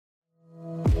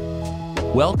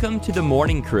Welcome to The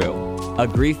Morning Crew, a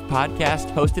grief podcast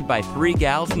hosted by three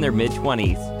gals in their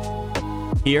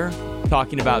mid-20s. Here,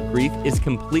 talking about grief is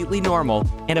completely normal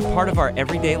and a part of our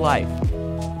everyday life.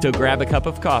 So grab a cup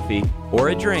of coffee or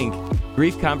a drink.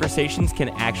 Grief conversations can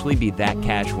actually be that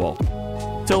casual.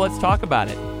 So let's talk about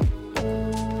it.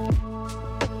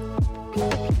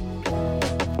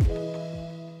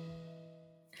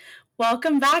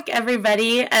 Welcome back,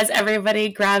 everybody, as everybody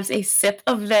grabs a sip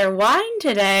of their wine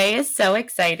today. It's so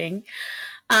exciting.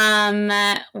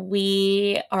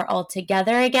 We are all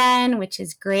together again, which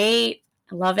is great.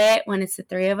 I love it when it's the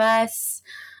three of us.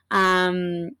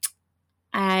 I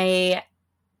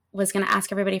was going to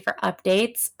ask everybody for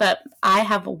updates, but I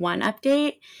have one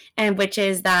update, and which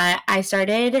is that I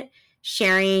started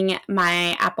sharing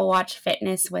my Apple Watch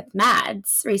fitness with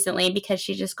Mads recently because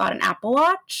she just got an Apple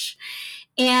Watch.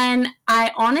 And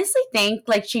I honestly think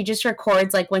she just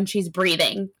records when she's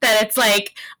breathing, that it's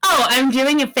oh, I'm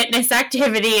doing a fitness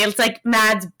activity. It's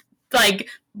Mads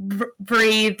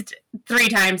breathed 3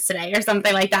 times today or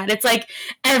something like that. It's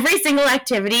every single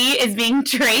activity is being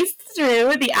traced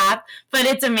through the app, but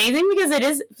it's amazing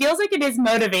because feels like it is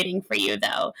motivating for you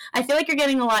though. I feel like you're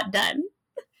getting a lot done.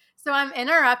 So I'm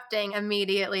interrupting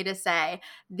immediately to say,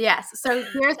 yes. So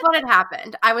here's what had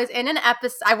happened. I was in an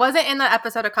episode. I wasn't in the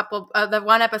episode the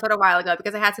one episode a while ago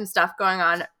because I had some stuff going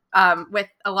on with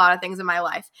a lot of things in my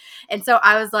life. And so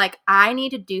I was like, I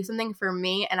need to do something for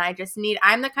me. And I'm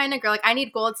the kind of girl, I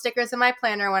need gold stickers in my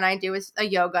planner when I do a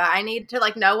yoga. I need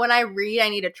to know when I read, I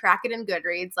need to track it in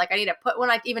Goodreads. I need to put when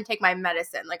I even take my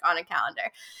medicine, on a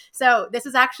calendar. So this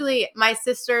is actually my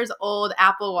sister's old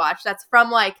Apple Watch. That's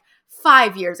from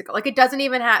 5 years ago. It doesn't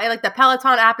even have, the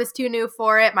Peloton app is too new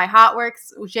for it. My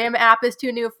HotWorks gym app is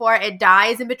too new for it. It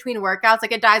dies in between workouts.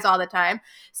 It dies all the time.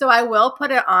 So I will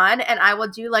put it on and I will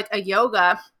do a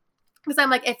yoga because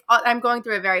I'm if I'm going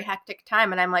through a very hectic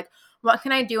time and I'm what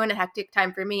can I do in a hectic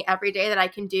time for me every day that I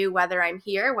can do, whether I'm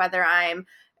here, whether I'm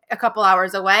a couple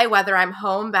hours away, whether I'm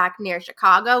home back near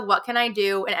Chicago, what can I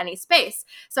do in any space?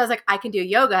 So I was I can do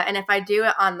yoga. And if I do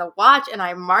it on the watch and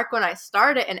I mark when I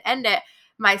start it and end it,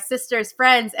 my sister's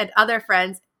friends and other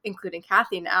friends, including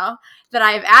Kathy now, that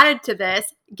I've added to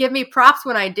this, give me props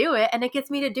when I do it, and it gets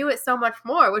me to do it so much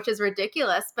more, which is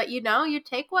ridiculous. But you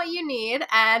take what you need,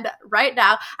 and right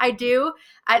now I do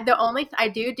it when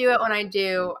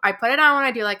I put it on when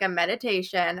I do a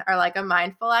meditation or a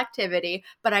mindful activity,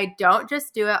 but I don't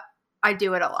just do it. I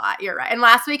do it a lot. You're right. And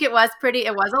last week it was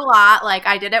a lot.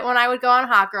 I did it when I would go on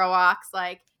hot girl walks.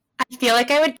 I feel I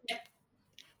would get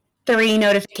 3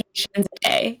 notifications a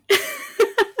day.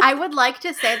 I would like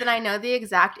to say that I know the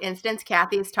exact instance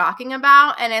Kathy is talking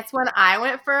about, and it's when I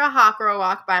went for a hot girl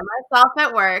walk by myself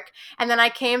at work, and then I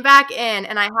came back in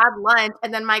and I had lunch,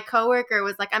 and then my coworker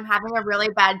was I'm having a really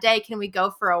bad day. Can we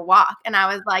go for a walk? And I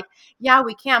was yeah,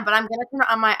 we can, but I'm going to turn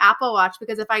on my Apple Watch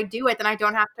because if I do it, then I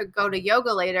don't have to go to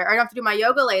yoga later, or I don't have to do my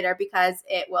yoga later because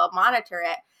it will monitor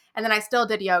it. And then I still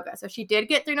did yoga. So she did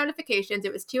get 3 notifications.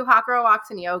 It was 2 hot girl walks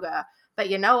and yoga. But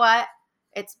you know what?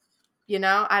 It's,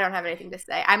 I don't have anything to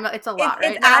say. It's a lot,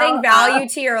 right? It's adding value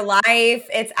to your life.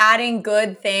 It's adding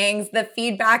good things. The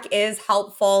feedback is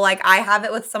helpful. I have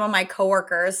it with some of my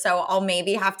coworkers, so I'll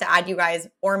maybe have to add you guys,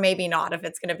 or maybe not if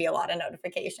it's going to be a lot of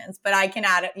notifications. But I can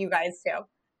add you guys too.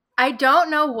 I don't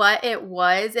know what it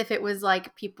was, if it was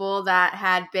people that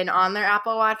had been on their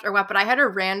Apple Watch or what, but I had a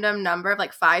random number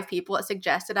of 5 people that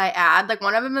suggested I add.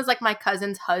 One of them is my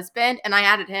cousin's husband, and I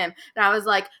added him. And I was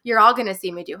you're all going to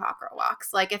see me do hot girl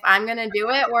walks. If I'm going to do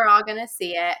it, we're all going to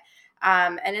see it.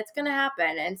 And it's going to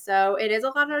happen. And so it is a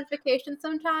lot of notifications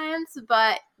sometimes,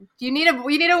 but we need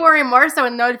to worry more so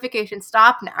when notifications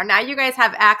stop now. Now you guys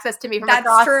have access to me from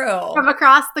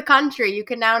across the country. You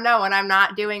can now know when I'm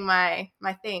not doing my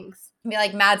things. Be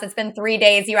Mads, it's been 3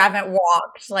 days. You haven't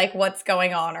walked. What's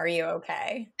going on? Are you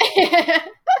okay?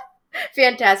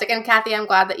 Fantastic. And Kathy, I'm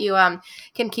glad that you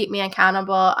can keep me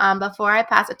accountable. Before I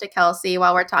pass it to Kelsey,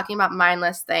 while we're talking about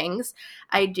mindless things,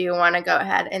 I do want to go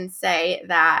ahead and say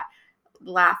that,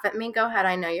 laugh at me, go ahead,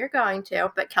 I know you're going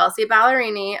to, but Kelsey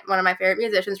Ballerini, one of my favorite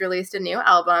musicians, released a new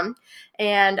album,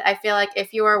 and I feel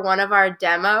if you are one of our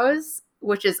demos,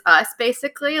 which is us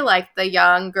basically, the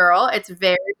young girl, it's a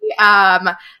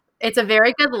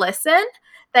very good listen.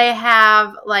 They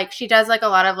have she does a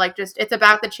lot of just, it's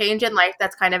about the change in life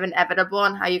that's kind of inevitable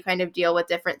and how you kind of deal with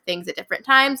different things at different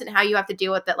times and how you have to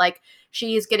deal with it.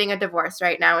 She's getting a divorce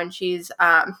right now and she's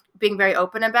being very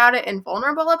open about it and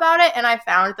vulnerable about it. And I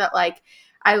found that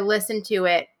I listened to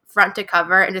it front to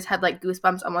cover and just had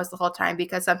goosebumps almost the whole time,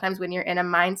 because sometimes when you're in a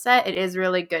mindset, it is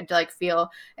really good to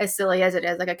feel, as silly as it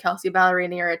is, a Kelsey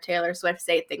Ballerini or a Taylor Swift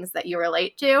say things that you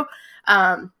relate to.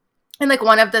 And like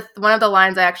one of the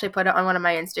lines I actually put it on one of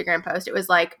my Instagram posts. It was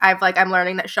like I'm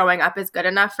learning that showing up is good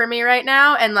enough for me right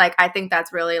now, and like I think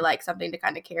that's really like something to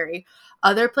kind of carry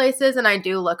other places. And I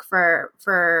do look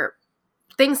for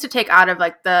things to take out of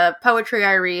like the poetry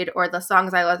I read or the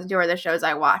songs I listen to or the shows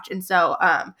I watch. And so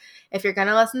if you're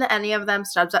gonna listen to any of them,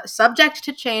 Subject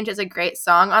to Change is a great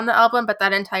song on the album, but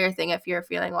that entire thing, if you're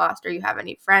feeling lost or you have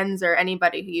any friends or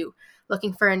anybody who you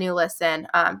looking for a new listen,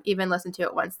 even listen to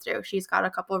it once through. She's got a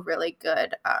couple of really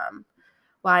good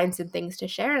lines and things to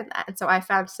share in that. And so I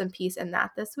found some peace in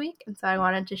that this week. And so I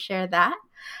wanted to share that.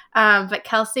 But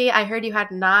Kelsey, I heard you had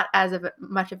not as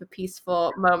much of a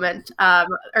peaceful moment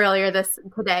earlier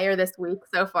today or this week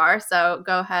so far. So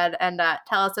go ahead and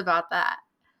tell us about that.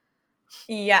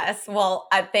 Yes. Well,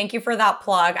 thank you for that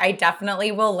plug. I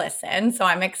definitely will listen. So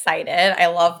I'm excited. I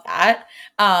love that.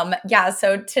 Yeah.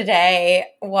 So today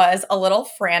was a little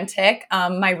frantic.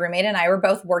 My roommate and I were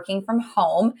both working from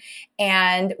home,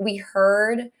 and we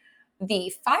heard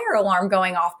the fire alarm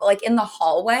going off, but like in the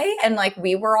hallway, and like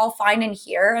we were all fine in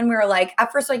here. And we were like,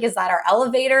 at first, like, is that our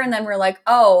elevator? And then we're like,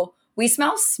 oh, we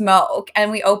smell smoke. And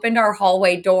we opened our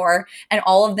hallway door, and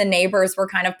all of the neighbors were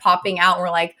kind of popping out. And we're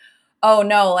like, oh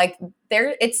no, like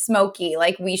it's smoky,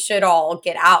 like we should all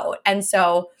get out. And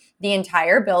so the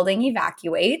entire building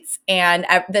evacuates, and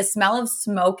the smell of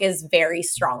smoke is very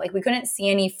strong. Like we couldn't see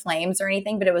any flames or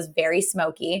anything, but it was very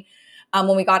smoky.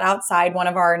 When we got outside, one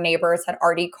of our neighbors had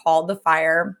already called the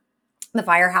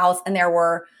firehouse, and there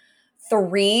were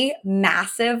 3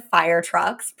 massive fire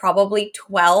trucks, probably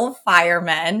 12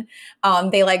 firemen.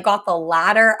 They like got the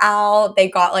ladder out. They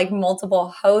got like multiple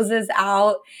hoses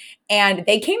out, and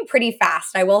they came pretty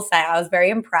fast. I will say, I was very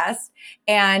impressed.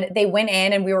 And they went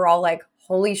in, and we were all like,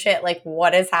 holy shit, like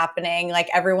what is happening? Like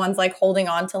everyone's like holding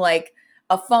on to like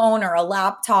a phone or a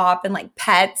laptop and like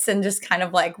pets, and just kind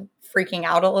of like freaking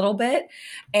out a little bit.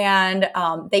 And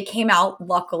they came out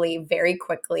luckily very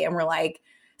quickly, and were like,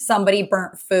 somebody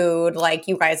burnt food, like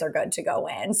you guys are good to go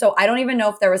in. So I don't even know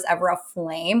if there was ever a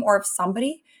flame, or if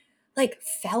somebody like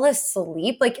fell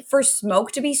asleep, like for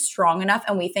smoke to be strong enough.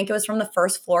 And we think it was from the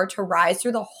first floor to rise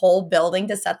through the whole building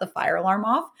to set the fire alarm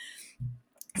off.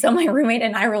 So my roommate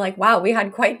and I were like, wow, we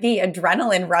had quite the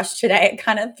adrenaline rush today. It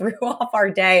kind of threw off our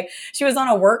day. She was on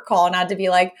a work call and had to be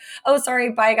like, oh,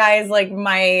 sorry, bye guys. Like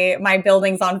my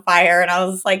building's on fire. And I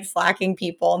was like slacking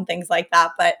people and things like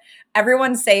that. But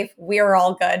everyone's safe. We were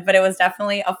all good. But it was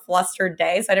definitely a flustered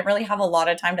day. So I didn't really have a lot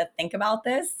of time to think about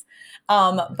this.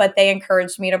 But they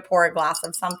encouraged me to pour a glass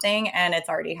of something, and it's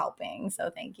already helping. So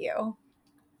thank you.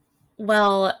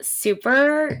 Well,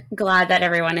 super glad that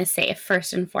everyone is safe,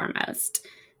 first and foremost.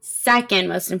 Second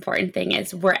most important thing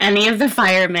is, were any of the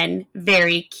firemen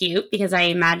very cute? Because I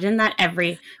imagine that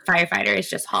every firefighter is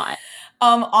just hot.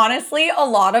 Honestly, a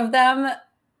lot of them,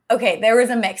 okay, there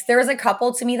was a mix. There was a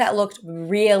couple to me that looked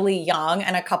really young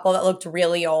and a couple that looked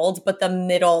really old, but the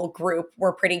middle group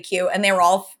were pretty cute, and they were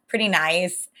all pretty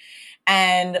nice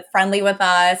and friendly with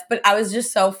us. But I was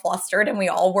just so flustered, and we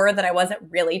all were, that I wasn't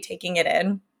really taking it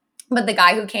in. But the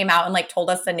guy who came out and like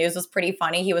told us the news was pretty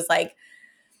funny. He was like,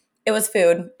 it was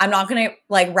food. I'm not going to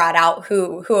like rat out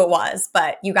who it was,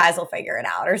 but you guys will figure it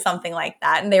out, or something like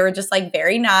that. And they were just like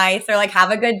very nice. They're like,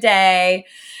 have a good day.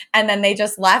 And then they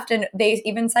just left. And they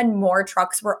even said more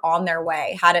trucks were on their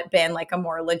way had it been like a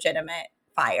more legitimate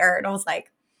fire. And I was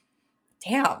like,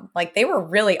 damn, like they were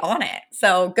really on it.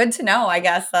 So good to know, I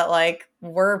guess, that like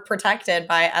we're protected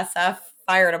by SF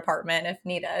fire department if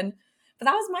needed. But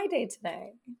that was my day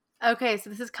today. Okay, so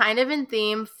this is kind of in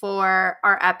theme for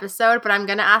our episode, but I'm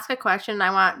going to ask a question and I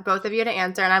want both of you to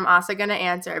answer, and I'm also going to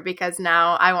answer because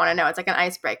now I want to know. It's like an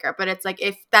icebreaker, but it's like,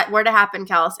 if that were to happen,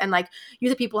 Kels, and like you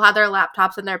the people have their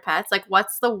laptops and their pets, like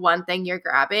what's the one thing you're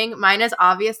grabbing? Mine is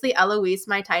obviously Eloise,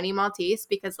 my tiny Maltese,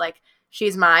 because like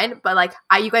she's mine, but like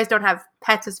you guys don't have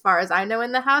pets as far as I know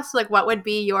in the house. So like what would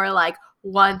be your like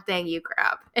one thing you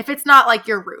grab if it's not like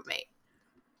your roommate?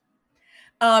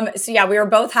 So yeah, we were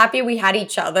both happy we had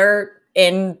each other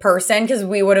in person, because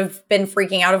we would have been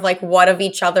freaking out of like, what of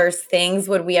each other's things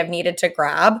would we have needed to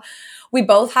grab? We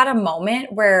both had a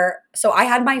moment where, so I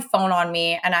had my phone on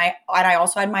me, and I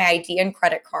also had my ID and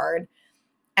credit card,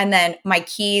 and then my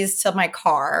keys to my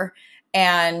car.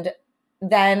 And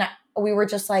then we were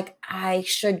just like, I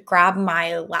should grab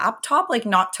my laptop, like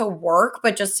not to work,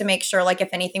 but just to make sure, like if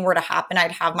anything were to happen,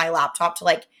 I'd have my laptop to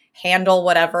like handle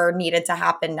whatever needed to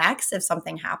happen next if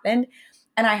something happened.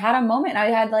 And I had a moment. I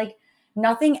had like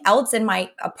nothing else in my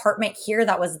apartment here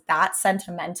that was that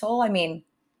sentimental. I mean,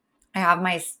 I have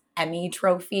my Emmy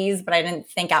trophies, but I didn't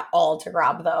think at all to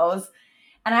grab those.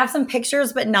 And I have some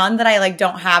pictures, but none that I like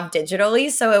don't have digitally.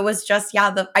 So it was just,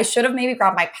 I should have maybe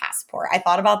grabbed my passport. I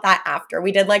thought about that after.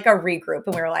 We did like a regroup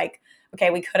and we were like, okay,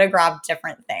 we could have grabbed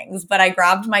different things. But I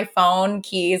grabbed my phone,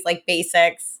 keys, like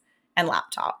basics, and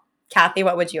laptop. Kathy,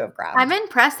 what would you have grabbed? I'm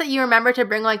impressed that you remember to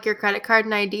bring like your credit card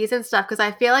and IDs and stuff, because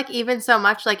I feel like even so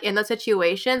much like in those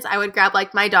situations, I would grab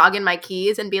like my dog and my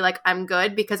keys and be like, I'm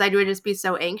good, because I would just be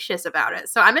so anxious about it.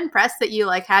 So I'm impressed that you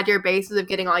like had your basis of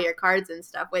getting all your cards and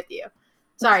stuff with you.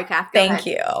 Sorry, Kath. Thank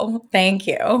you. Thank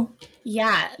you.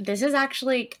 Yeah, this is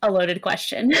actually a loaded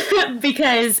question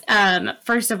because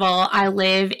first of all, I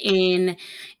live in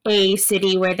a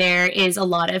city where there is a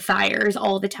lot of fires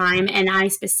all the time, and I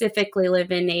specifically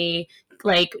live in a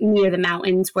like near the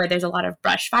mountains where there's a lot of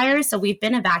brush fires. So we've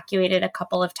been evacuated a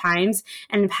couple of times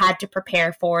and have had to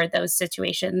prepare for those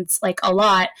situations like a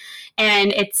lot.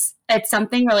 And it's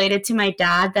something related to my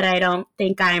dad that I don't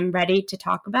think I'm ready to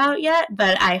talk about yet,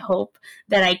 but I hope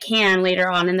that I can later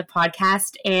on in the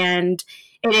podcast. And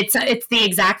it's the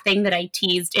exact thing that I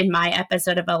teased in my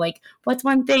episode about like, what's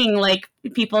one thing like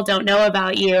people don't know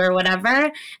about you or whatever.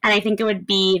 And I think it would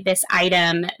be this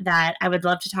item that I would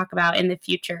love to talk about in the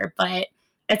future, but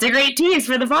it's a great tease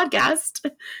for the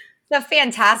podcast. It's a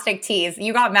fantastic tease.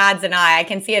 You got Mads and I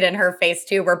can see it in her face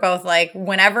too. We're both like,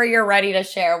 whenever you're ready to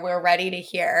share, we're ready to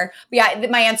hear. But yeah,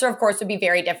 my answer, of course, would be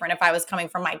very different if I was coming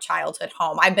from my childhood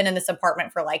home. I've been in this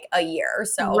apartment for like a year,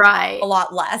 so a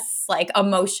lot less like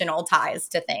emotional ties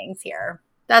to things here.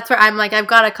 That's where I'm like, I've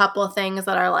got a couple of things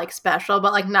that are like special,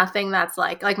 but like nothing that's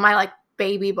like my like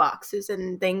baby boxes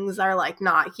and things are like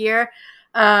not here.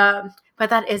 But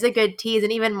that is a good tease,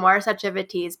 and even more such of a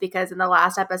tease because in the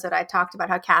last episode I talked about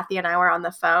how Kathy and I were on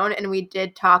the phone and we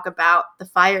did talk about the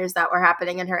fires that were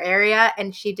happening in her area,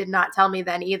 and she did not tell me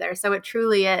then either. So it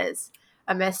truly is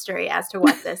a mystery as to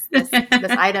what this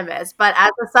item is. But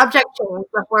as a subject change,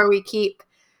 before we keep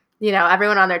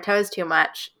everyone on their toes too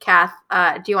much, Kath,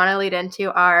 do you want to lead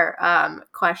into our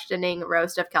questioning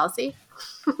roast of Kelsey?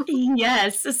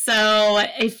 Yes. So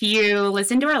if you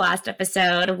listen to our last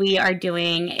episode, we are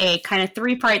doing a kind of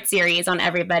 3-part series on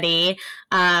everybody.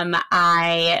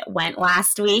 I went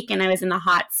last week and I was in the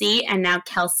hot seat, and now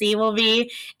Kelsey will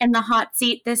be in the hot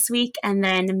seat this week, and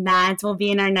then Mads will be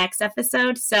in our next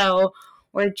episode. So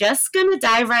we're just going to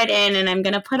dive right in, and I'm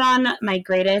going to put on my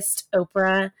greatest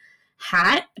Oprah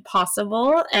hat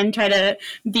possible and try to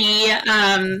be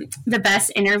the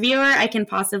best interviewer I can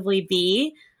possibly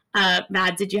be.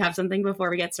 Mads, did you have something before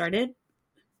we get started?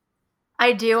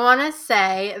 I do want to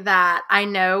say that I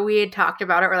know we had talked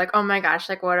about it. We're like, oh my gosh,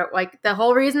 like what, like the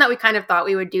whole reason that we kind of thought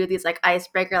we would do these like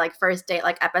icebreaker, like first date,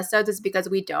 like episodes is because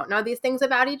we don't know these things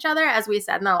about each other, as we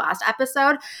said in the last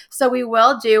episode. So we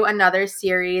will do another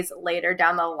series later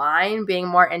down the line, being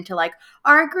more into like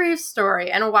our grief story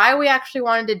and why we actually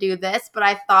wanted to do this. But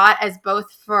I thought as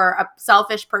both for a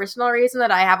selfish personal reason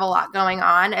that I have a lot going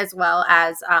on, as well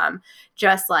as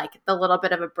just like the little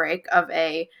bit of a break of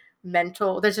a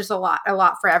there's just a lot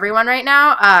for everyone right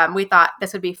now. We thought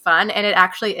this would be fun, and it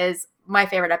actually is my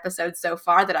favorite episode so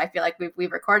far that I feel like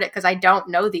we've recorded, because I don't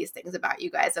know these things about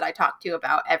you guys that I talk to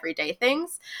about everyday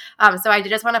things. So I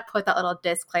just want to put that little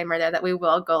disclaimer there that we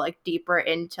will go like deeper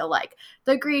into like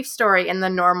the grief story in the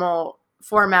normal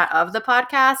format of the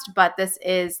podcast, but this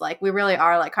is like, we really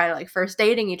are like kind of like first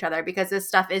dating each other, because this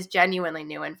stuff is genuinely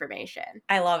new information.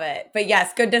 I love it. But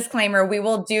yes, good disclaimer. We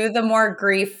will do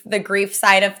the grief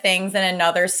side of things in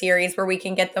another series where we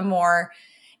can get the more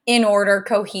in order,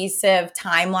 cohesive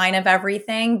timeline of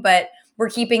everything. But we're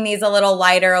keeping these a little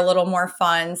lighter, a little more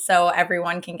fun, so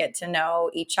everyone can get to know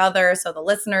each other, so the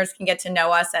listeners can get to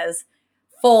know us as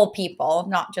full people,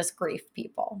 not just grief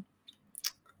people.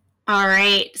 All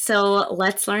right, so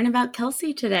let's learn about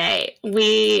Kelsey today.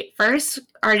 We first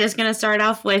are just going to start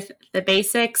off with the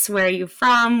basics. Where are you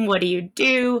from? What do you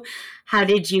do? How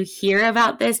did you hear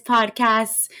about this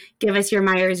podcast? Give us your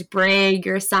Myers-Briggs,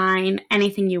 your sign,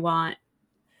 anything you want.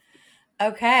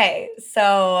 Okay,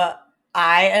 so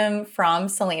I am from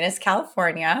Salinas,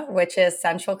 California, which is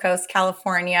Central Coast,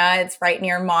 California. It's right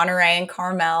near Monterey and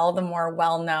Carmel, the more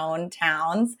well-known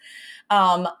towns.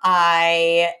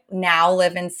 I now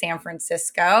live in San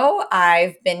Francisco.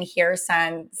 I've been here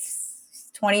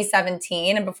since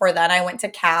 2017. And before that, I went to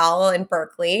Cal in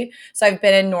Berkeley. So I've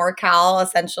been in NorCal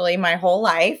essentially my whole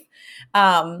life.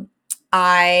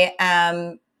 I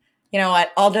am, you know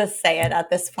what, I'll just say it at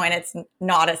this point. It's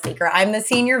not a secret. I'm the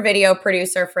senior video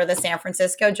producer for the San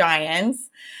Francisco Giants.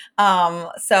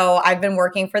 So I've been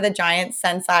working for the Giants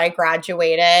since I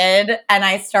graduated, and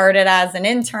I started as an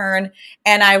intern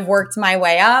and I've worked my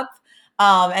way up.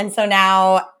 And so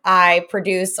now I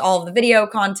produce all of the video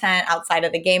content outside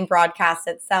of the game broadcast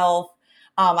itself.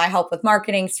 I help with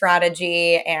marketing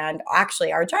strategy and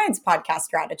actually our Giants podcast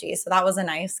strategy. So that was a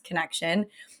nice connection.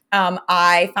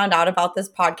 I found out about this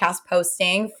podcast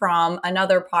posting from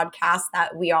another podcast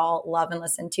that we all love and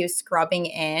listen to, Scrubbing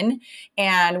In.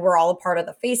 And we're all a part of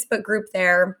the Facebook group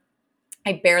there.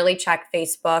 I barely check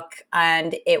Facebook,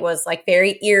 and it was like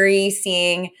very eerie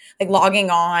seeing, like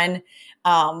logging on.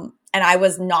 And I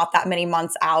was not that many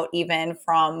months out even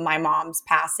from my mom's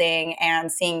passing,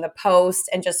 and seeing the post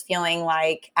and just feeling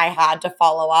like I had to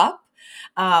follow up.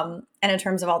 And in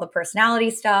terms of all the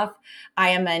personality stuff, I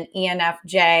am an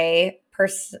ENFJ,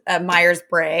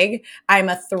 Myers-Briggs. I'm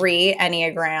a 3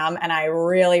 Enneagram, and I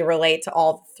really relate to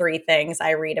all 3 things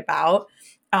I read about.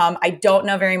 I don't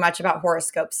know very much about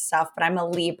horoscope stuff, but I'm a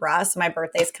Libra, so my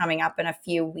birthday's coming up in a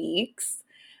few weeks.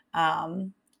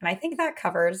 And I think that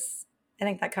covers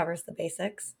the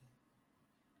basics.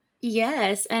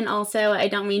 Yes, and also I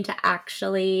don't mean to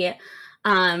actually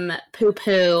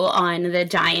poo-poo on the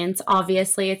Giants.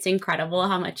 Obviously, it's incredible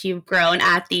how much you've grown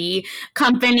at the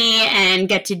company and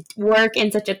get to work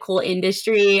in such a cool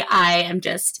industry. I am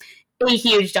just a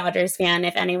huge Dodgers fan.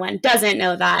 If anyone doesn't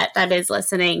know that is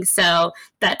listening. So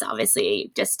that's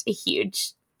obviously just a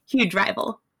huge, huge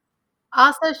rival.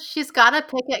 Also, she's got to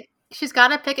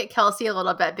pick at Kelsey a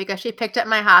little bit, because she picked at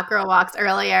my hot girl walks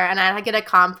earlier, and I get a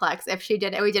complex if we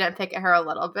didn't pick at her a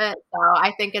little bit. So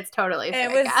I think it's totally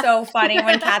fair. It was so funny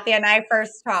when Kathy and I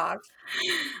first talked.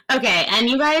 Okay, and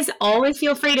you guys always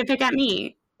feel free to pick at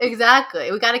me.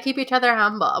 Exactly. We got to keep each other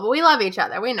humble, but we love each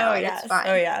other. We know It's fine.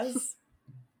 Oh yes.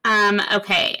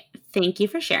 Okay. Thank you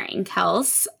for sharing,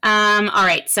 Kels. All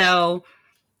right. So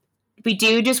we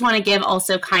do just want to give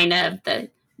also kind of the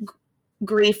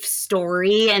grief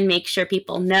story and make sure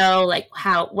people know like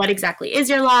what exactly is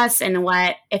your loss, and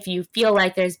what if you feel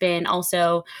like there's been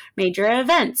also major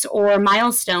events or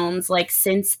milestones like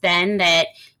since then that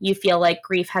you feel like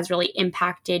grief has really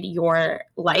impacted your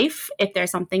life. If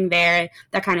there's something there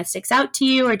that kind of sticks out to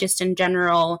you, or just in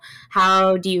general,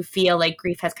 how do you feel like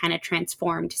grief has kind of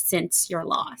transformed since your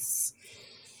loss?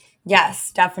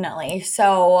 Yes, definitely.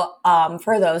 So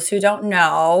for those who don't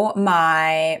know,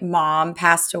 my mom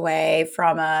passed away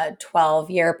from a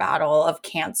 12-year battle of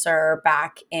cancer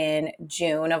back in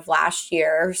June of last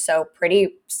year. So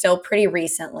still pretty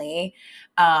recently.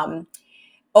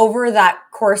 Over that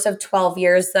course of 12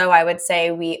 years, though, I would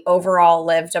say we overall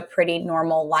lived a pretty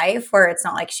normal life, where it's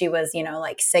not like she was,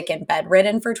 like sick and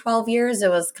bedridden for 12 years. It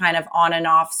was kind of on and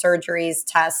off surgeries,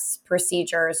 tests,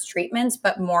 procedures, treatments,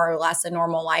 but more or less a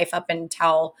normal life up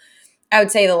until, I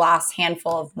would say, the last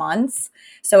handful of months.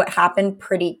 So it happened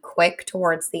pretty quick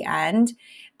towards the end.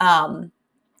 And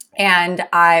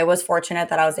I was fortunate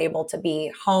that I was able to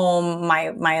be home.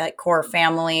 My like core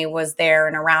family was there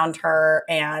and around her,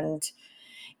 and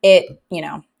it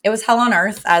was hell on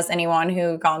earth, as anyone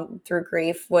who gone through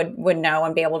grief would know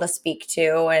and be able to speak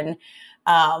to. And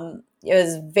it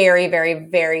was very, very,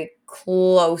 very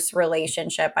close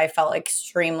relationship. I felt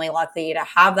extremely lucky to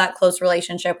have that close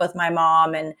relationship with my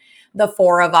mom, and the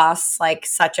 4 of us, like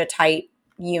such a tight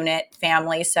unit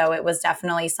family. So it was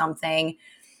definitely something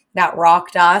that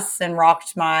rocked us and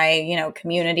rocked my,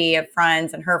 community of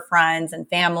friends and her friends and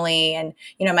family. And,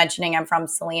 mentioning I'm from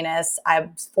Salinas,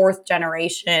 I'm 4th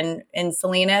generation in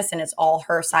Salinas, and it's all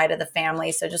her side of the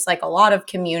family. So just like a lot of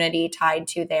community tied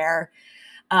to there.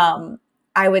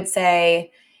 I would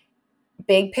say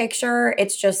big picture,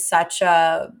 it's just such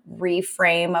a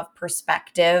reframe of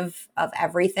perspective of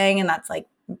everything. And that's like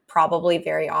probably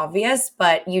very obvious,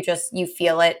 but you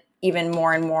feel it even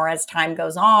more and more as time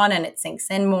goes on, and it sinks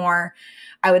in more.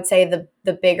 I would say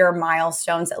the bigger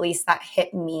milestones, at least that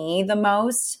hit me the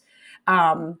most,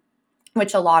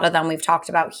 which a lot of them we've talked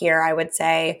about here. I would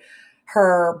say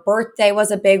her birthday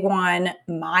was a big one.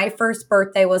 My first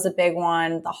birthday was a big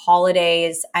one. The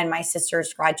holidays and my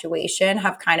sister's graduation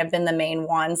have kind of been the main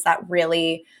ones that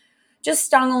really just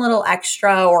stung a little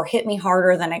extra or hit me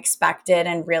harder than expected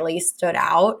and really stood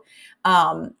out.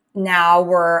 Now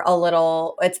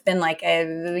it's been like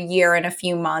a year and a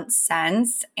few months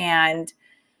since. And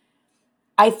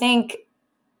I think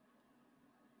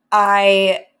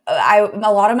a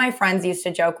lot of my friends used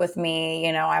to joke with me,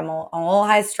 I'm a little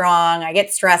high strung. I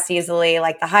get stressed easily,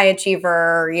 like the high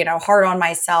achiever, hard on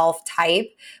myself type.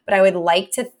 But I would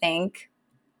like to think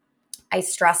I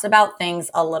stress about things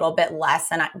a little bit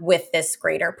less and with this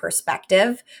greater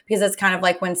perspective, because it's kind of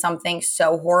like when something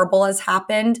so horrible has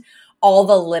happened, all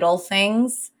the little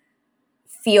things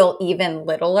feel even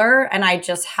littler. And I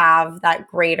just have that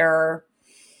greater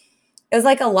it was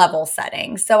like a level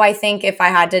setting. So I think if I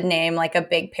had to name like a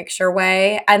big picture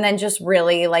way, and then just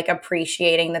really like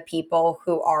appreciating the people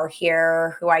who are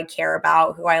here, who I care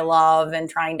about, who I love, and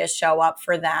trying to show up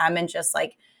for them, and just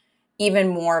like even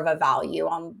more of a value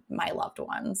on my loved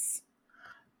ones.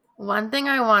 One thing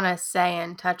I want to say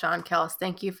and touch on, Kels,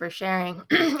 thank you for sharing.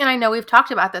 And I know we've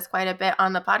talked about this quite a bit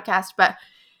on the podcast, but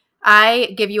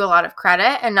I give you a lot of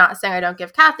credit, and not saying I don't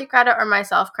give Kathy credit or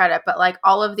myself credit, but like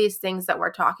all of these things that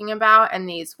we're talking about and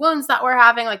these wounds that we're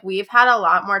having, like we've had a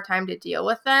lot more time to deal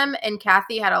with them, and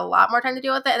Kathy had a lot more time to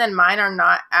deal with it. And then mine are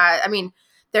not I mean,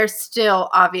 they're still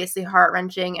obviously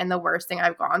heart-wrenching and the worst thing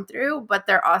I've gone through, but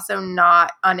they're also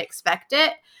not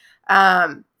unexpected.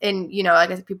 And you know,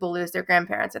 like I said, people lose their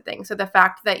grandparents and things. So the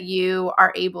fact that you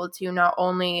are able to not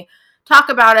only talk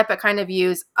about it, but kind of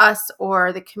use us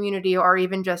or the community, or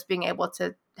even just being able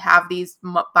to have these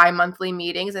bi-monthly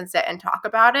meetings and sit and talk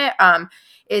about it,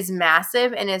 is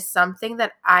massive, and is something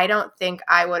that I don't think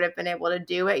I would have been able to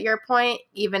do at your point,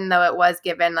 even though it was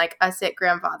given like a sick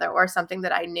grandfather or something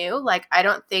that I knew. Like, I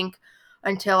don't think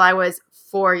until I was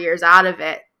 4 years out of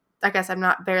it, I guess I'm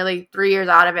not barely 3 years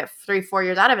out of it, 4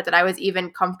 years out of it, that I was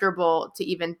even comfortable to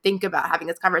even think about having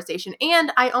this conversation.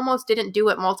 And I almost didn't do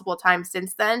it multiple times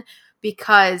since then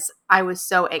because I was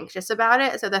so anxious about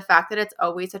it. So the fact that it's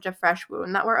always such a fresh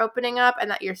wound that we're opening up, and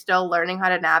that you're still learning how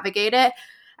to navigate it,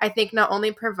 I think not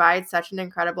only provides such an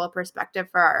incredible perspective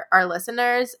for our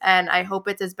listeners, and I hope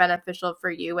it's as beneficial for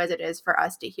you as it is for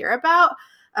us to hear about.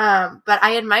 But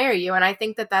I admire you, and I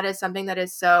think that that is something that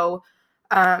is so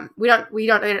we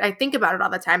don't, I think about it all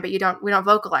the time, but we don't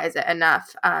vocalize it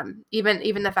enough.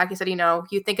 Even the fact you said, you know,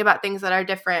 you think about things that are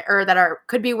different or that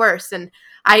could be worse. And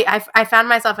I found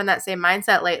myself in that same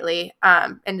mindset lately,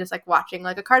 and just like watching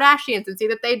like a Kardashians and see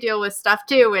that they deal with stuff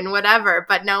too and whatever,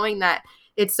 but knowing that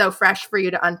it's so fresh for you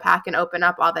to unpack and open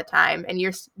up all the time. And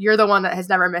you're the one that has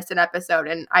never missed an episode,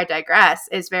 and I digress,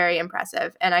 is very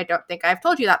impressive. And I don't think I've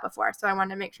told you that before. So I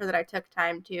wanted to make sure that I took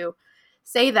time to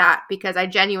say that, because I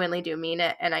genuinely do mean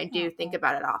it, and I do think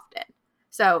about it often.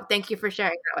 So thank you for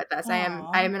sharing that with us. I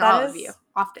am in awe of you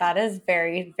often. That is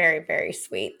very, very, very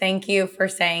sweet. Thank you for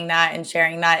saying that and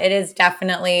sharing that. It has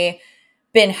definitely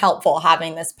been helpful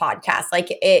having this podcast. Like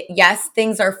yes,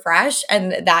 things are fresh,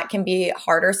 and that can be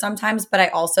harder sometimes. But I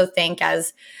also think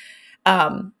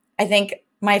I think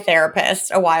my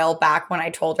therapist a while back, when I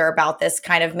told her about this,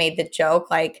 kind of made the joke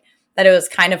like that it was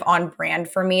kind of on brand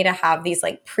for me to have these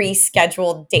like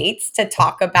pre-scheduled dates to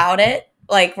talk about it.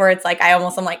 Like where it's like, I'm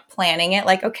like planning it,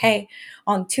 like, okay,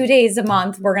 on 2 days a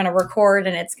month, we're going to record,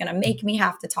 and it's going to make me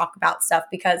have to talk about stuff.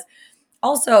 Because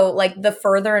also like the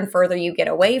further and further you get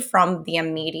away from the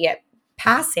immediate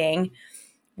passing,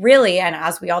 really, and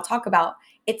as we all talk about,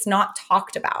 it's not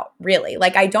talked about really.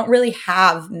 Like I don't really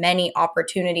have many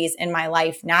opportunities in my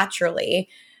life naturally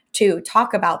to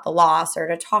talk about the loss, or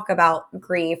to talk about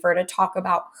grief, or to talk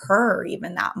about her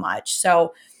even that much.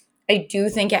 So I do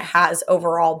think it has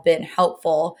overall been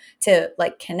helpful to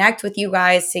like connect with you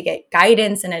guys, to get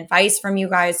guidance and advice from you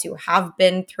guys who have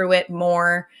been through it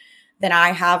more than I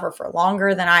have, or for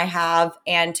longer than I have,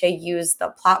 and to use the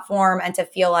platform and to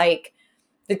feel like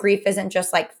the grief isn't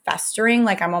just like festering,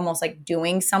 like I'm almost like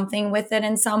doing something with it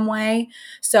in some way.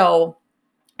 So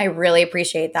I really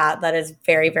appreciate that. That is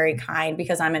very, very kind,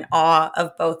 because I'm in awe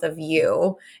of both of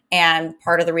you. And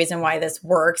part of the reason why this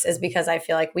works is because I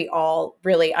feel like we all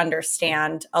really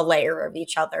understand a layer of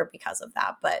each other because of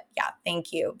that. But yeah,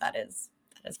 thank you. That is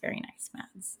very nice,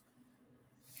 Mads.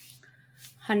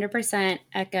 100%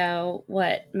 echo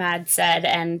what Mads said.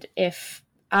 And if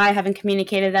I haven't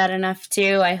communicated that enough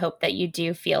too, I hope that you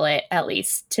do feel it at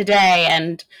least today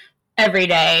and every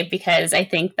day, because I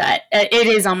think that it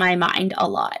is on my mind a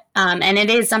lot. And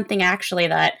it is something actually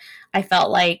that I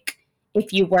felt like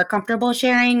if you were comfortable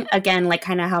sharing, again, like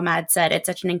kind of how Mads said, it's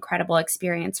such an incredible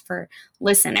experience for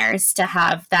listeners to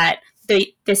have that.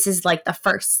 This is like the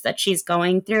first that she's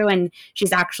going through, and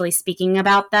she's actually speaking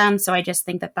about them. So I just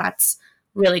think that that's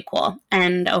really cool.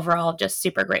 And overall, just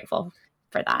super grateful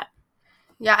for that.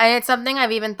 Yeah, and it's something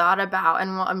I've even thought about,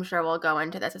 and I'm sure we'll go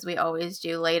into this as we always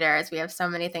do later, as we have so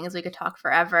many things we could talk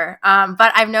forever.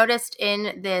 But I've noticed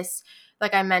in this,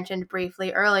 like I mentioned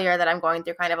briefly earlier, that I'm going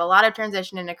through kind of a lot of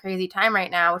transition in a crazy time right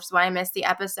now, which is why I missed the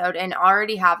episode, and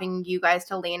already having you guys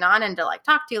to lean on and to like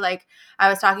talk to. Like I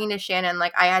was talking to Shannon,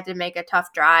 like I had to make a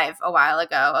tough drive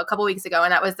a couple weeks ago,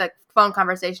 and that was the phone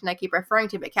conversation I keep referring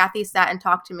to, but Kathy sat and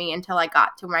talked to me until I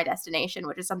got to my destination,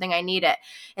 which is something I needed.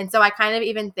 And so I kind of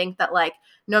even think that like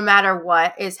no matter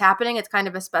what is happening, it's kind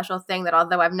of a special thing that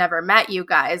although I've never met you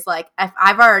guys, like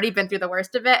I've already been through the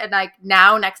worst of it, and like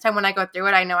now next time when I go through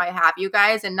it, I know I have you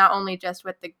guys, and not only just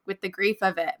with the grief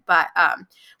of it, but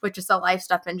with just the life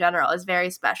stuff in general is very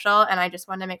special. And I just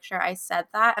want to make sure I said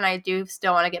that. And I do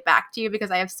still want to get back to you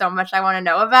because I have so much I want to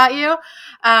know about you.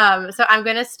 So I'm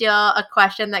going to steal a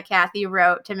question that Kathy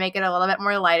wrote to make it a little bit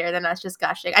more lighter than us just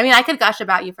gushing. I mean, I could gush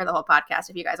about you for the whole podcast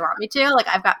if you guys want me to. Like,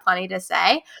 I've got plenty to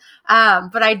say.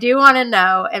 But I do want to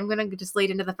know, I'm going to just lead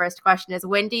into the first question is,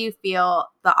 when do you feel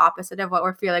the opposite of what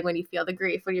we're feeling when you feel the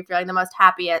grief? When you're feeling the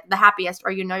happiest,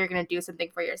 or you're going to do something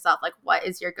for yourself? Like, what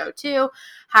is your go-to?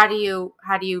 How do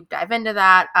you dive into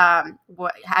that?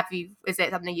 Is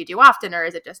it something you do often, or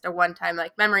is it just a one-time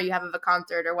like memory you have of a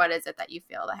concert, or what is it that you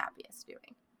feel the happiest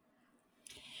doing?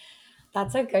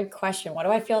 That's a good question. What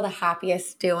do I feel the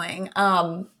happiest doing?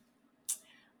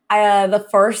 The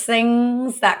first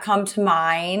things that come to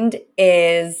mind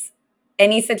is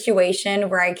any situation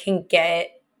where I can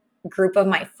get a group of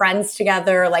my friends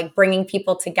together, like bringing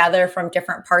people together from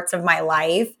different parts of my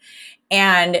life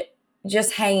and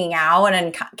just hanging out.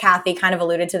 And Kathy kind of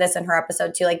alluded to this in her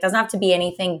episode too. Like, doesn't have to be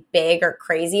anything big or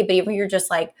crazy, but even you're just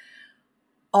like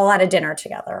all at a dinner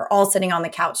together, all sitting on the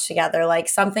couch together, like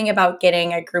something about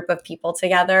getting a group of people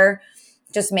together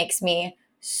just makes me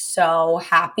so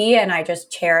happy, and I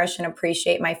just cherish and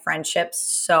appreciate my friendships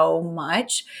so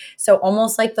much. So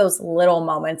almost like those little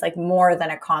moments, like more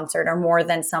than a concert or more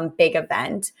than some big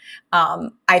event,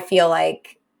 I feel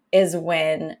like is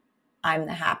when I'm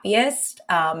the happiest.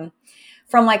 From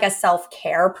like a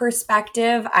self-care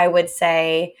perspective, I would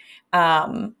say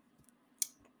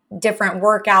different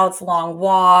workouts, long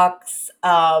walks,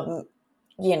 a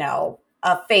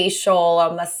facial,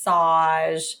 a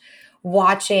massage,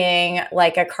 watching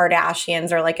like a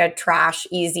Kardashians or like a trash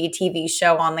easy TV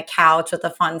show on the couch with a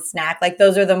fun snack. Like,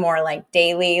 those are the more like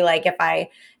daily, like if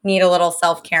I need a little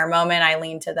self-care moment, I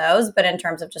lean to those. But in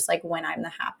terms of just like when I'm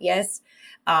the happiest,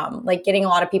 like getting a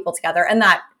lot of people together, and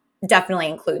that definitely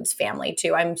includes family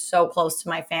too. I'm so close to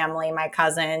my family, my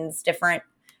cousins, different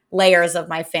layers of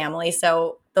my family.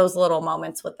 So those little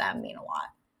moments with them mean a lot.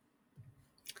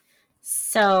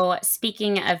 So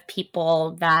speaking of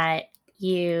people that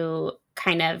you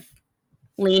kind of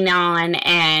lean on,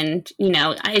 and,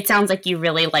 it sounds like you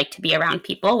really like to be around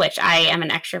people, which I am an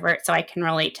extrovert, so I can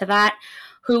relate to that.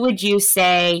 Who would you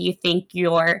say you think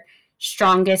your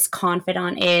strongest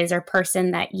confidant is, or person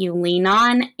that you lean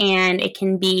on? And it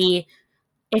can be,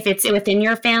 if it's within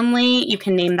your family, you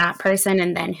can name that person,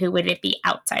 and then who would it be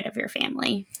outside of your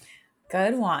family?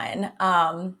 Good one.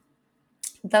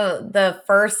 The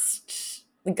first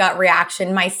gut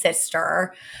reaction, my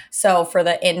sister. So for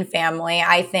the in family,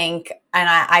 I think, and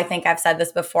I think I've said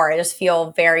this before, I just feel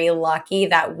very lucky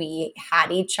that we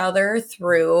had each other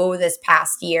through this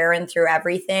past year and through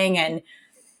everything. And,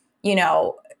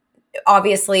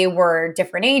 obviously we're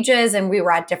different ages and we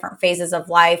were at different phases of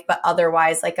life, but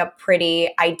otherwise like a pretty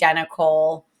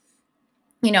identical,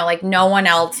 like no one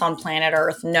else on planet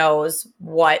Earth knows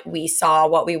what we saw,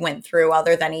 what we went through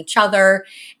other than each other.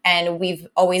 And we've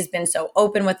always been so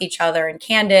open with each other and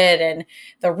candid, and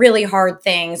the really hard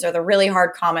things or the really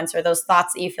hard comments or those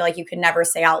thoughts that you feel like you could never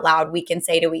say out loud, we can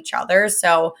say to each other.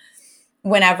 So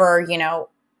whenever,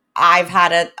 I've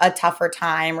had a tougher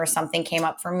time or something came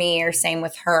up for me, or same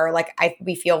with her, like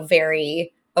we feel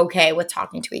very okay with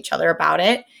talking to each other about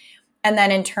it. And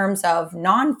then in terms of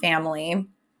non-family,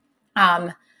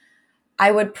 I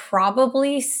would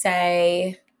probably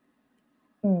say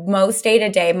most day to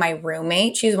day, my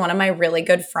roommate. She's one of my really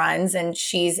good friends, and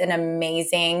she's an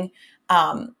amazing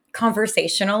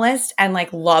conversationalist and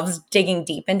like loves digging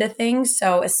deep into things.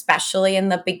 So especially in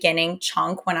the beginning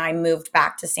chunk when I moved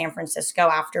back to San Francisco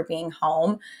after being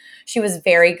home, she was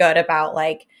very good about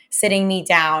like sitting me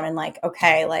down and like,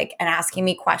 okay, like, and asking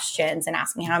me questions and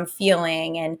asking how I'm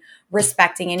feeling and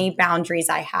respecting any boundaries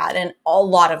I had. And a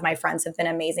lot of my friends have been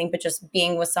amazing, but just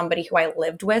being with somebody who I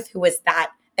lived with, who was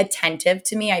that attentive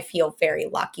to me, I feel very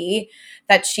lucky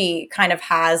that she kind of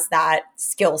has that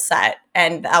skill set,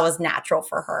 and that was natural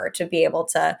for her to be able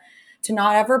to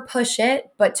not ever push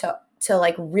it, but to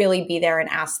like really be there and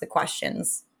ask the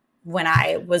questions when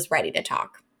I was ready to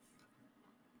talk.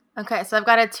 Okay, so I've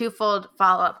got a twofold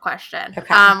follow-up question.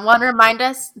 Okay. One, remind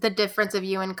us the difference of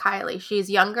you and Kylie. She's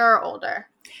younger or older?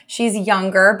 She's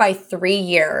younger by 3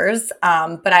 years,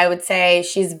 but I would say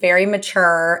she's very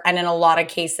mature. And in a lot of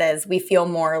cases, we feel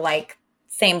more like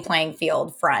same playing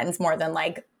field friends more than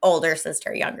like older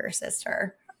sister, younger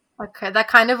sister. Okay, that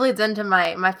kind of leads into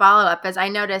my follow-up, as I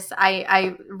noticed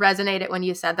I resonated when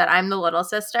you said that I'm the little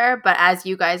sister, but as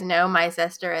you guys know, my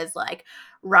sister is like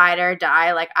ride or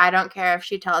die. Like, I don't care if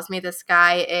she tells me the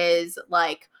sky is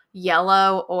like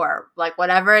yellow or like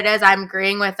whatever it is, I'm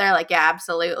agreeing with her. Like, yeah,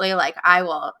 absolutely. Like I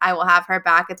will have her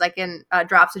back. It's like in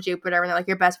Drops of Jupiter when they're like,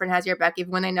 your best friend has your back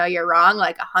even when they know you're wrong,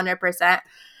 like 100%.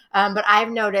 But I've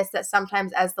noticed that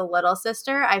sometimes as the little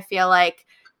sister, I feel like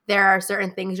there are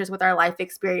certain things just with our life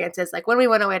experiences, like when we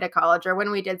went away to college or when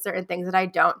we did certain things, that I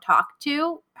don't talk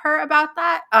to her about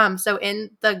that. So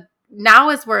now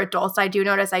as we're adults, I do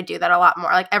notice I do that a lot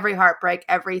more. Like every heartbreak,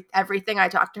 everything I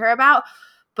talk to her about.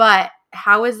 But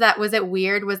how is that? Was it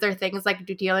weird? Was there things like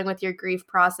dealing with your grief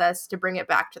process, to bring it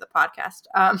back to the podcast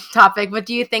topic? But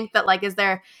do you think that like, was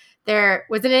it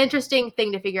an interesting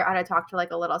thing to figure out how to talk to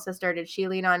like a little sister? Did she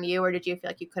lean on you, or did you feel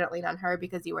like you couldn't lean on her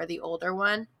because you were the older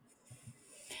one?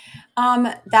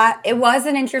 That it was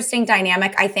an interesting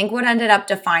dynamic. I think what ended up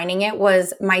defining it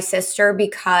was my sister,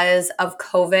 because of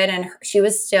COVID, and she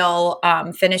was still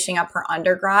finishing up her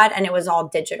undergrad, and it was all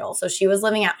digital. So she was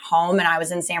living at home and I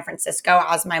was in San Francisco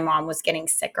as my mom was getting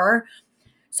sicker.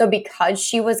 So because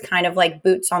she was kind of like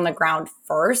boots on the ground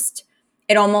first,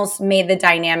 it almost made the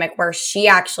dynamic where she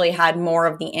actually had more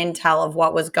of the intel of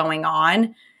what was going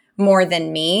on more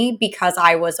than me, because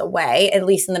I was away, at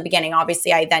least in the beginning.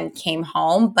 Obviously, I then came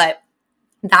home, but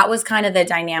that was kind of the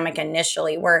dynamic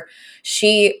initially, where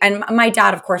she, and my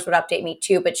dad, of course, would update me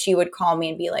too, but she would call me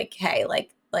and be like, hey,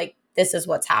 like this is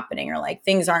what's happening, or like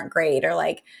things aren't great, or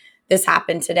like this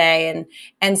happened today.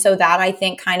 And so that, I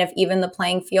think, kind of even the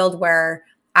playing field where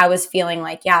I was feeling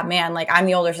like, yeah, man, like I'm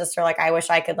the older sister. Like I wish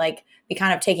I could like be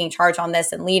kind of taking charge on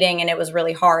this and leading. And it was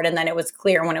really hard. And then it was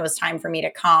clear when it was time for me to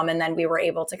come. And then we were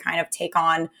able to kind of take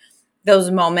on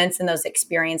those moments and those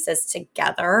experiences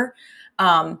together.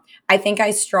 I think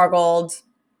I struggled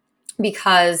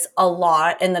because a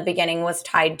lot in the beginning was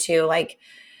tied to like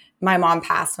my mom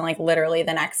passed, and like literally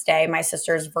the next day, my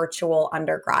sister's virtual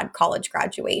undergrad college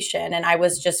graduation. And I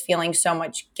was just feeling so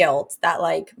much guilt that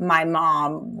like my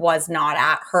mom was not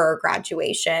at her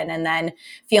graduation. And then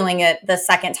feeling it the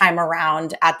second time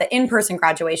around at the in-person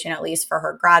graduation, at least for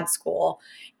her grad school.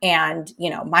 And,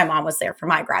 you know, my mom was there for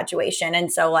my graduation.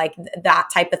 And so like that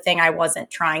type of thing, I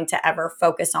wasn't trying to ever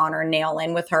focus on or nail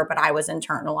in with her, but I was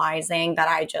internalizing that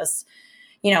I just,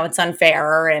 you know, it's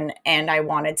unfair, and I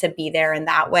wanted to be there in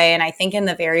that way. And I think in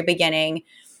the very beginning,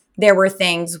 there were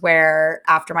things where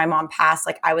after my mom passed,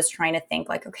 like I was trying to think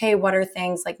like, okay, what are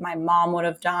things like my mom would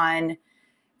have done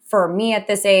for me at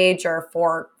this age, or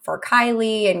for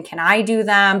Kylie, and can I do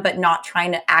them, but not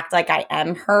trying to act like I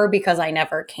am her, because I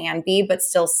never can be, but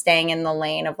still staying in the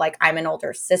lane of like, I'm an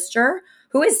older sister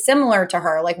who is similar to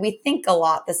her. Like we think a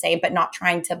lot the same, but not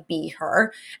trying to be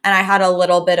her. And I had a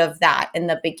little bit of that in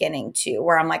the beginning too,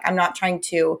 where I'm like, I'm not trying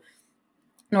to,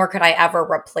 nor could I ever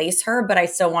replace her, but I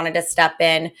still wanted to step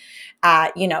in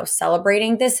at, you know,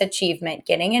 celebrating this achievement,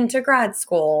 getting into grad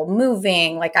school,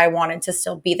 moving. Like I wanted to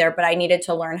still be there, but I needed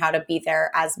to learn how to be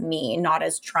there as me, not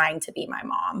as trying to be my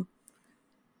mom.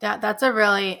 That's a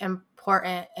really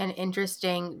important and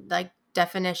interesting like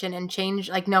definition and change,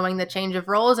 like knowing the change of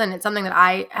roles. And it's something that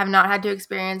I have not had to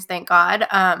experience, thank God.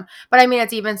 But I mean,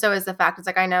 it's even so is the fact, it's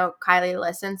like, I know Kylie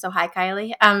listens, so hi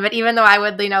Kylie. But even though I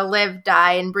would, you know, live,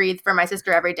 die, and breathe for my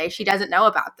sister every day, she doesn't know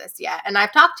about this yet. And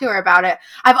I've talked to her about it.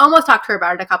 I've almost talked to her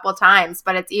about it a couple of times,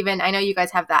 but it's even, I know you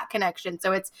guys have that connection.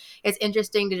 So it's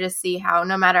interesting to just see how,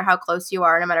 no matter how close you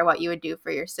are, no matter what you would do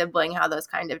for your sibling, how those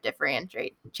kind of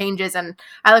differentiate changes. And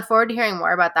I look forward to hearing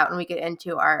more about that when we get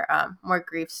into our more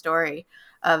grief story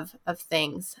of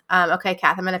things. Okay,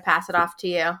 Kath, I'm going to pass it off to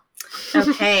you.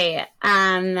 Okay.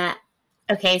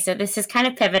 Okay, so this is kind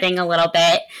of pivoting a little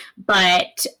bit,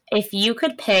 but if you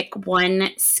could pick one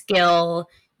skill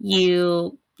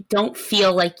you don't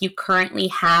feel like you currently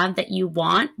have that you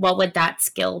want, what would that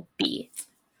skill be?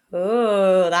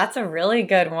 Ooh, that's a really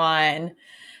good one.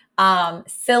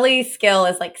 Silly skill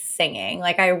is like singing.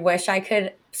 Like I wish I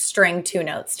could string two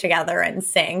notes together and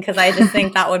sing, because I just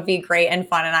think that would be great and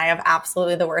fun. And I have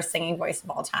absolutely the worst singing voice of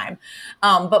all time.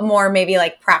 But more maybe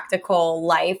like practical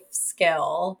life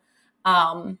skill.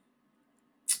 There's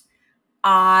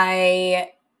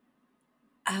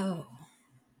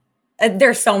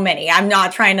so many. I'm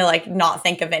not trying to like not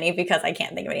think of any, because I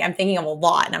can't think of any. I'm thinking of a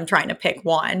lot and I'm trying to pick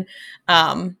one.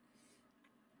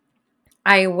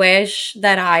 I wish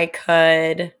that I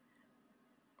could.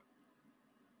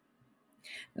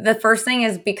 The first thing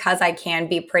is, because I can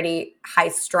be pretty high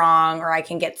strung, or I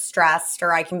can get stressed,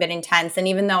 or I can get intense. And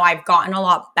even though I've gotten a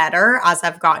lot better as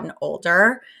I've gotten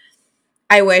older,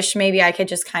 I wish maybe I could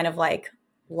just kind of like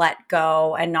let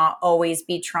go and not always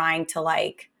be trying to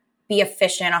like be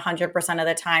efficient 100% of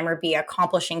the time, or be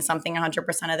accomplishing something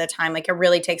 100% of the time. Like it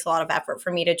really takes a lot of effort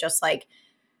for me to just like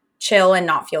chill and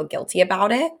not feel guilty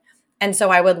about it. And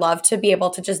so I would love to be able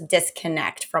to just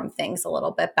disconnect from things a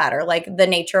little bit better. Like the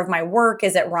nature of my work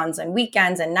is it runs on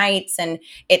weekends and nights, and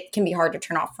it can be hard to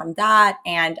turn off from that.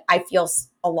 And I feel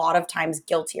a lot of times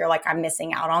guilty or like I'm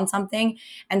missing out on something.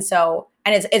 And so,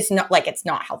 and it's not like it's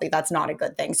not healthy. That's not a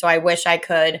good thing. So I wish I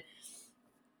could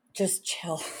just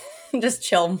chill, just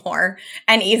chill more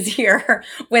and easier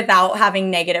without having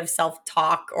negative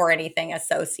self-talk or anything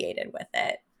associated with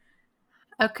it.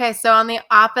 Okay, so on the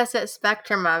opposite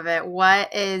spectrum of it,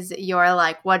 what is your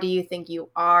what do you think you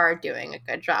are doing a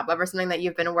good job of, or something that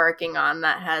you've been working on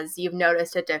that you've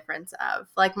noticed a difference of?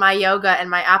 Like my yoga and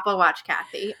my Apple Watch,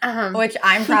 Kathy. Which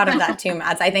I'm proud of that too,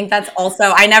 Mads. I think that's also,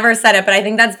 I never said it, but I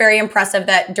think that's very impressive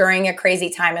that during a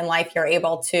crazy time in life, you're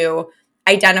able to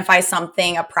identify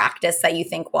something, a practice that you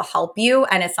think will help you,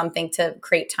 and it's something to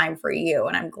create time for you.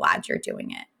 And I'm glad you're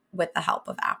doing it with the help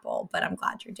of Apple, but I'm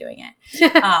glad you're doing it.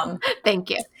 Thank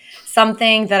you.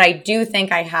 Something that I do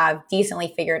think I have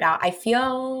decently figured out. I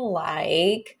feel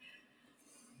like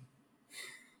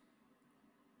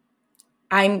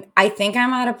I think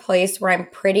I'm at a place where I'm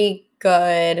pretty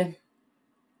good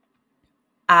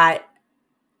at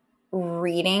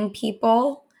reading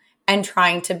people and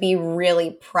trying to be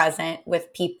really present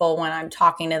with people when I'm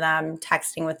talking to them,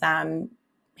 texting with them,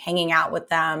 hanging out with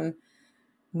them.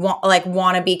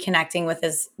 Want to be connecting with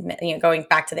going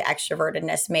back to the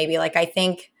extrovertedness, maybe. Like, I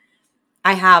think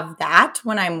I have that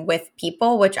when I'm with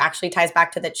people, which actually ties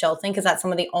back to the chill thing, because that's some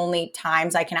of the only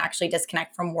times I can actually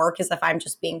disconnect from work is if I'm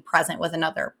just being present with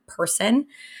another person.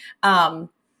 And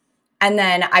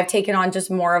then I've taken on just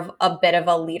more of a bit of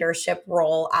a leadership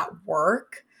role at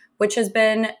work, which has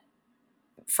been,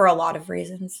 for a lot of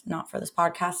reasons, not for this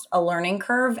podcast, a learning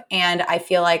curve. And I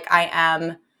feel like I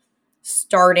am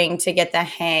starting to get the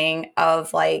hang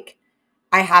of I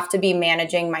have to be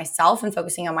managing myself and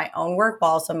focusing on my own work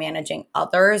while also managing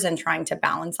others and trying to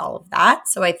balance all of that.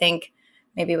 So I think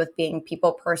maybe with being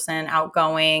people person,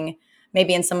 outgoing,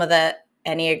 maybe in some of the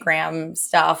Enneagram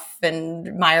stuff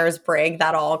and Myers-Briggs,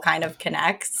 that all kind of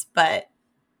connects. But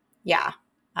yeah,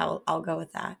 I'll go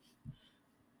with that.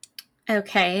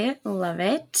 Okay, love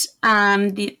it.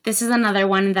 This is another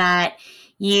one that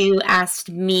you asked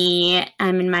me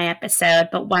in my episode,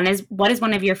 but what is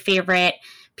one of your favorite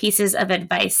pieces of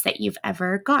advice that you've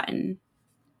ever gotten?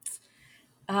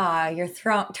 You're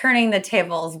turning the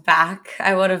tables back.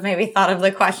 I would have maybe thought of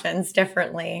the questions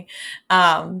differently.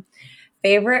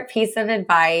 Favorite piece of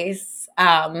advice,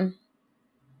 I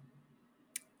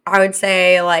would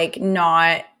say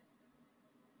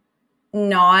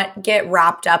not get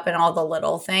wrapped up in all the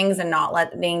little things and not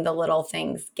letting the little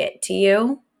things get to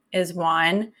you is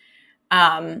one.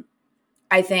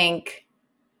 I think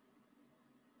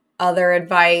other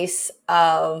advice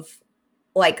of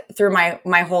through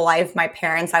my whole life, my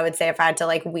parents, I would say if I had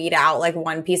to weed out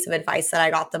one piece of advice that I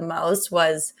got the most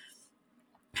was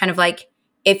kind of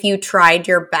if you tried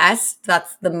your best,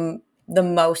 that's the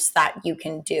most that you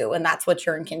can do. And that's what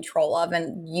you're in control of.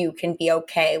 And you can be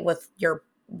okay with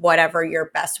whatever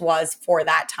your best was for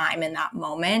that time in that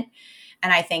moment.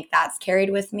 And I think that's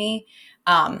carried with me.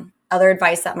 Other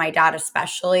advice that my dad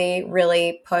especially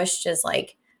really pushed is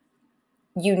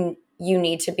you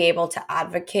need to be able to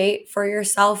advocate for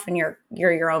yourself, and you're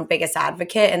your own biggest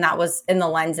advocate. And that was in the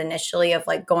lens initially of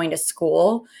going to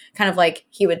school, kind of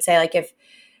he would say,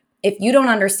 if you don't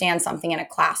understand something in a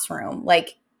classroom,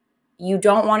 you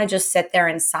don't want to just sit there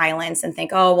in silence and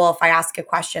think, oh, well, if I ask a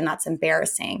question, that's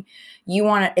embarrassing.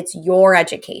 It's your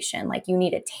education. You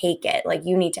need to take it.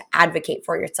 You need to advocate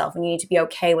for yourself, and you need to be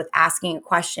okay with asking a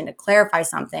question to clarify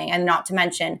something. And not to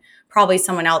mention, probably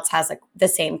someone else has the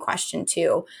same question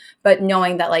too. But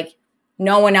knowing that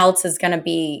no one else is going to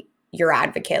be your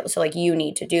advocate. So you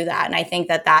need to do that. And I think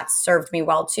that served me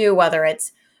well too, whether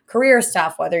it's career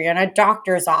stuff, whether you're in a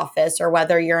doctor's office or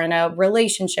whether you're in a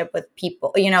relationship with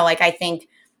people, I think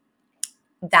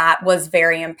that was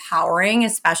very empowering,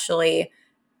 especially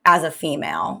as a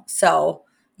female. So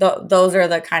those are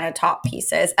the kind of top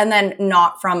pieces. And then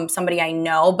not from somebody I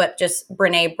know, but just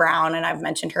Brene Brown, and I've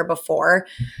mentioned her before,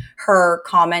 her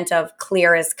comment of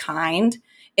clear is kind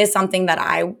is something that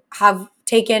I have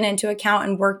taken into account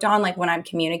and worked on, when I'm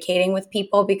communicating with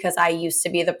people, because I used to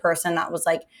be the person that was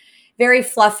very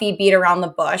fluffy, beat around the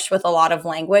bush with a lot of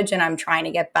language. And I'm trying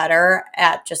to get better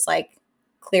at just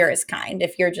clear is kind.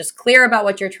 If you're just clear about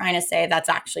what you're trying to say, that's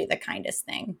actually the kindest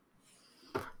thing.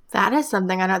 That is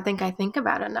something I don't think I think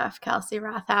about enough, Kelsey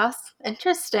Rothaus.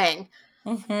 Interesting.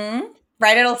 Mm-hmm.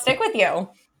 Right, it'll stick with you.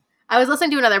 I was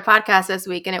listening to another podcast this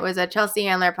week, and it was a Chelsea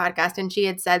Handler podcast, and she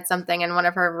had said something, and one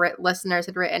of her listeners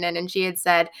had written in, and she had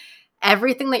said,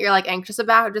 everything that you're like anxious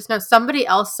about, just know somebody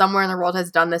else somewhere in the world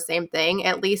has done the same thing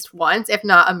at least once, if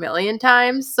not a million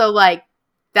times. So like,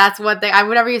 that's what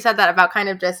whenever you said that about kind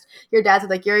of just your dad's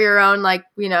like, you're your own, like,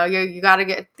 you know, you got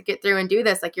to get through and do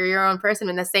this. Like, you're your own person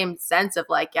in the same sense of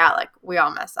like, yeah, like we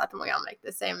all mess up and we all make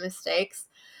the same mistakes.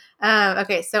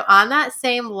 Okay, so on that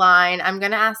same line, I'm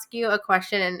going to ask you a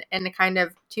question in kind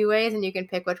of two ways, and you can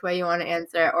pick which way you want to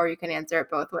answer it, or you can answer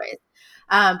it both ways.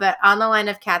 But on the line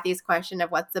of Kathy's question of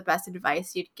what's the best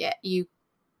advice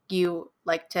you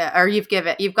like to, or you've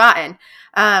gotten.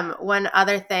 One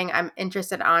other thing I'm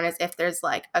interested on is if there's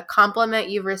like a compliment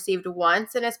you've received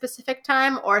once in a specific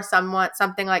time, or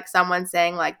something like someone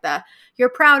saying like you're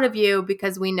proud of you,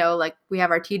 because we know like we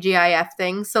have our TGIF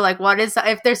things. So like,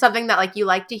 if there's something that like you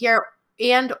like to hear,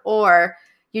 and or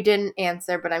you didn't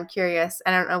answer, but I'm curious.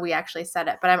 I don't know, we actually said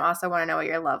it, but I also want to know what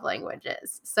your love language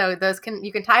is. So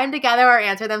you can tie them together or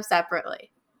answer them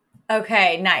separately.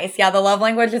 Okay, nice. Yeah, the love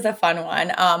language is a fun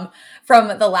one.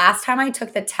 From the last time I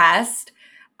took the test,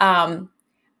 I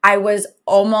was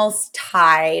almost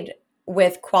tied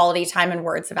with quality time and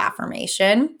words of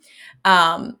affirmation.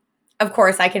 Of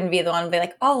course, I can be the one to be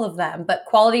like, all of them, but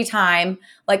quality time,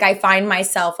 like I find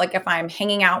myself, like if I'm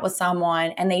hanging out with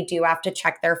someone and they do have to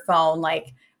check their phone,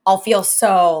 like I'll feel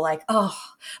so like, oh,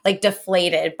 like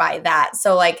deflated by that.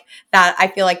 So like that, I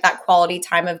feel like that quality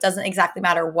time of doesn't exactly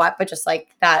matter what, but just like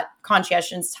that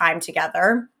conscientious time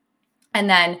together. And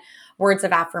then words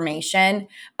of affirmation.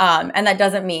 And that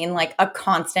doesn't mean like a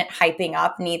constant hyping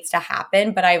up needs to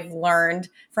happen, but I've learned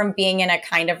from being in a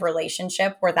kind of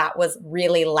relationship where that was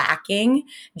really lacking,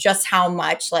 just how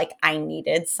much like I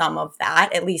needed some of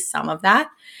that, at least some of that.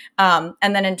 And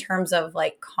then in terms of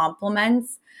like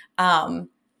compliments,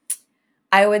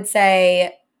 I would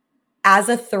say as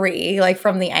a 3, like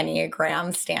from the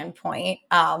Enneagram standpoint.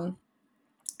 And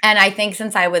I think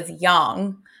since I was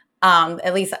young,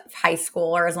 at least high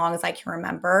school or as long as I can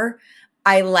remember,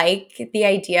 I like the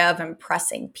idea of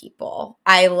impressing people.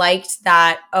 I liked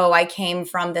that, I came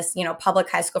from this, public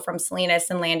high school from Salinas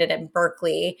and landed in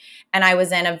Berkeley. And I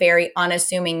was in a very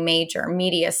unassuming major,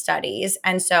 media studies.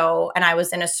 And I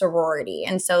was in a sorority.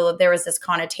 And so there was this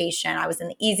connotation. I was in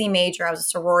the easy major. I was a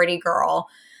sorority girl.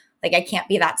 Like, I can't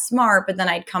be that smart. But then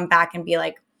I'd come back and be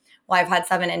like, well, I've had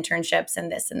 7 internships and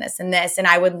this and this and this. And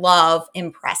I would love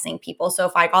impressing people. So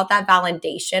if I got that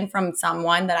validation from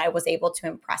someone that I was able to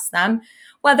impress them,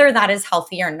 whether that is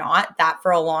healthy or not, that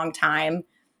for a long time,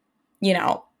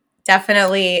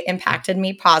 definitely impacted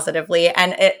me positively.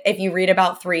 And if you read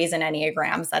about 3s and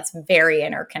Enneagrams, that's very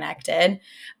interconnected.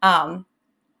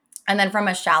 And then from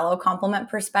a shallow compliment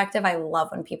perspective, I love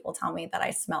when people tell me that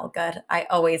I smell good. I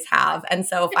always have. And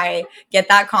so if I get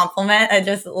that compliment, it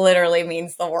just literally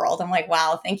means the world. I'm like,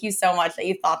 wow, thank you so much that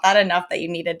you thought that enough that you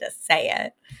needed to say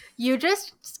it. You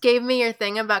just gave me your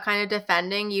thing about kind of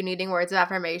defending you needing words of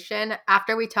affirmation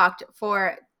after we talked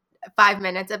for 5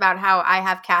 minutes about how I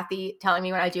have Kathy telling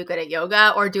me when I do good at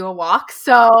yoga or do a walk.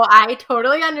 So I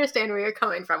totally understand where you're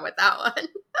coming from with that one.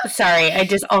 Sorry, I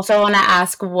just also want to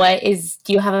ask,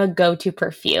 do you have a go-to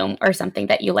perfume or something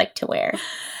that you like to wear?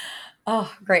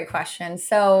 Oh, great question.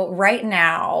 So right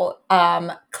now,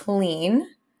 Clean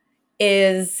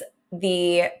is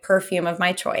the perfume of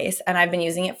my choice, and I've been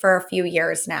using it for a few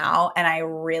years now, and I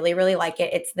really, really like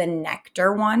it. It's the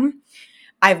Nectar one.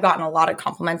 I've gotten a lot of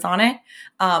compliments on it.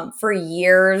 For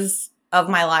years of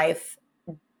my life,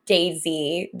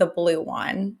 Daisy, the blue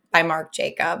one by Marc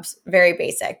Jacobs, very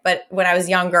basic. But when I was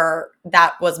younger,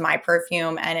 that was my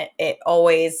perfume. And it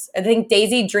always, I think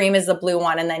Daisy Dream is the blue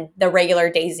one. And then the regular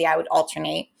Daisy, I would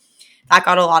alternate. That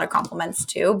got a lot of compliments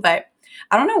too. But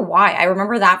I don't know why. I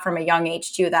remember that from a young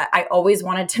age too, that I always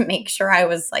wanted to make sure I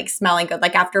was like smelling good.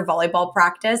 Like after volleyball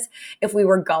practice, if we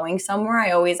were going somewhere,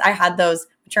 I had those,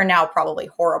 which are now probably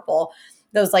horrible,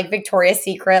 those like Victoria's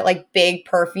Secret, like big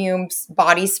perfumes,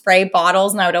 body spray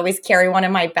bottles. And I would always carry one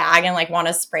in my bag and like want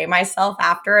to spray myself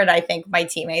after it. I think my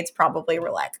teammates probably were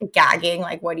like gagging,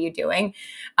 like, what are you doing?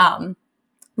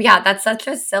 Yeah, that's such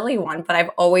a silly one, but I've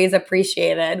always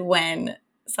appreciated when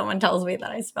someone tells me that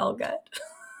I smell good.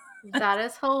 That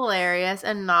is hilarious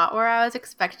and not where I was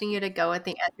expecting you to go at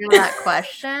the end of that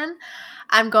question.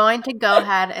 I'm going to go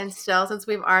ahead and still, since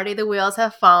the wheels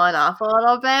have fallen off a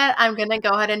little bit, I'm going to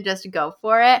go ahead and just go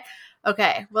for it.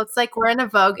 Okay, well, it's like we're in a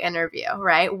Vogue interview,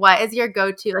 right? What is your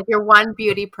go-to, like your one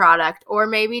beauty product, or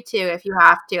maybe 2 if you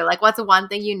have to? Like, what's one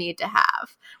thing you need to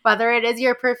have? Whether it is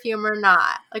your perfume or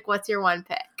not, like what's your one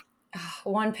pick?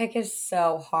 One pick is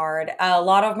so hard. A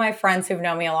lot of my friends who've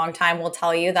known me a long time will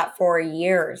tell you that for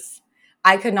years,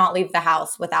 I could not leave the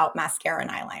house without mascara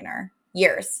and eyeliner.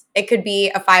 Years. It could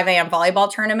be a 5 a.m. volleyball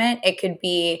tournament. It could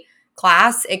be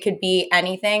class. It could be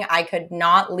anything. I could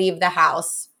not leave the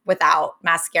house without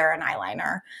mascara and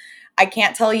eyeliner. I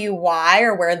can't tell you why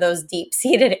or where those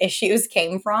deep-seated issues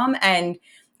came from. And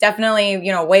definitely,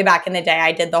 way back in the day,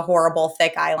 I did the horrible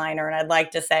thick eyeliner. And I'd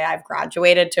like to say I've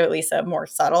graduated to at least a more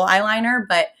subtle eyeliner.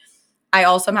 But I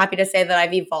also am happy to say that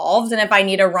I've evolved. And if I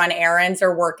need to run errands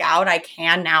or work out, I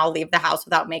can now leave the house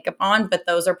without makeup on. But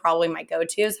those are probably my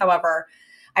go-tos. However,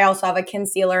 I also have a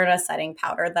concealer and a setting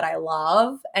powder that I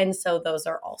love. And so those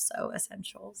are also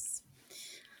essentials.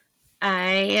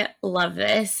 I love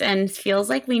this, and feels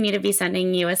like we need to be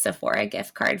sending you a Sephora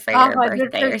gift card for your 100%.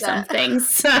 birthday or something.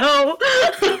 So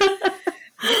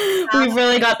we've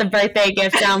really got the birthday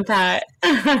gift down pat.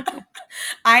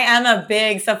 I am a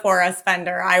big Sephora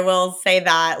spender. I will say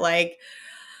that. Like,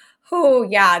 oh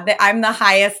yeah, I'm the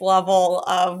highest level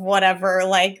of whatever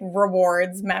like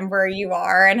rewards member you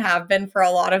are and have been for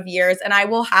a lot of years. And I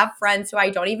will have friends who I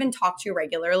don't even talk to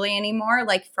regularly anymore,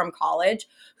 like from college,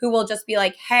 who will just be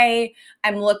like, hey,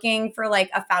 I'm looking for like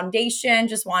a foundation,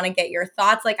 just want to get your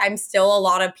thoughts. Like I'm still a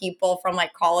lot of people from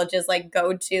like colleges like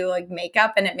go to like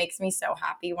makeup, and it makes me so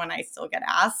happy when I still get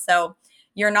asked. So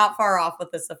you're not far off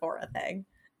with the Sephora thing.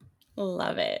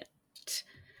 Love it.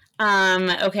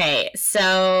 Okay,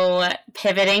 so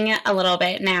pivoting a little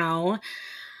bit now.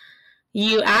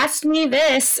 You asked me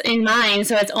this in mind,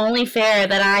 so it's only fair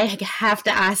that I have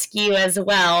to ask you as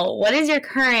well. What is your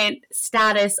current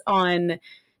status on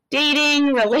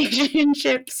dating,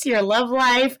 relationships, your love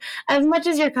life, as much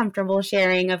as you're comfortable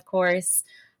sharing, of course?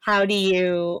 How do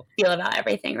you feel about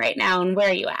everything right now, and where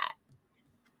are you at?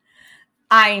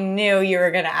 I knew you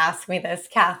were going to ask me this,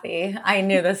 Kathy. I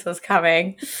knew this was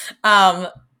coming.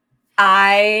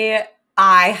 I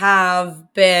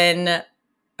have been,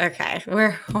 okay,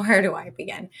 where do I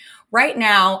begin? Right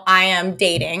now, I am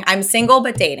dating. I'm single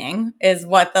but dating is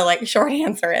what the like short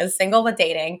answer is. Single but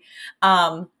dating.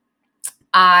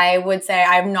 I would say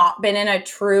I've not been in a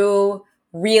true,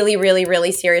 really, really,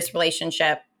 really serious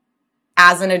relationship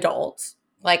as an adult.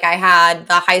 Like I had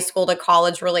the high school to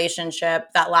college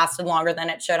relationship that lasted longer than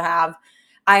it should have.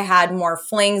 I had more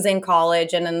flings in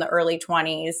college and in the early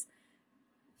 20s.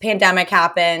 Pandemic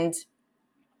happened.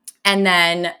 And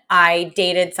then I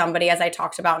dated somebody, as I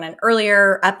talked about in an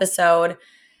earlier episode,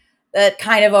 that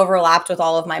kind of overlapped with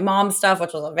all of my mom's stuff,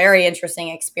 which was a very interesting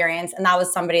experience. And that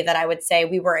was somebody that I would say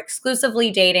we were exclusively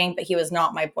dating, but he was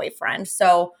not my boyfriend.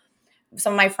 So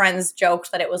some of my friends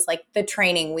joked that it was like the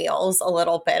training wheels, a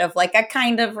little bit of like a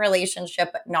kind of relationship,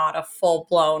 but not a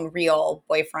full-blown real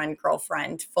boyfriend,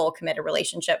 girlfriend, full committed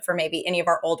relationship for maybe any of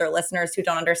our older listeners who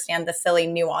don't understand the silly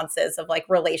nuances of like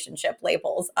relationship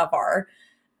labels of our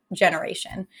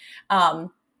generation.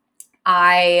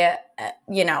 I,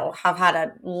 have had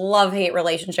a love-hate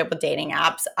relationship with dating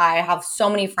apps. I have so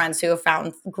many friends who have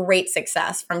found great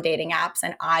success from dating apps,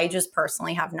 and I just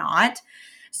personally have not.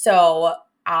 So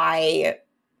I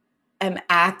am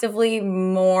actively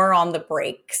more on the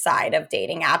break side of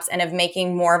dating apps and of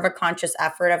making more of a conscious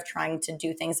effort of trying to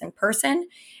do things in person,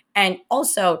 and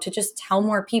also to just tell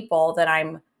more people that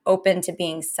I'm open to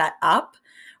being set up,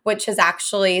 which has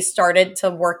actually started to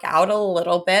work out a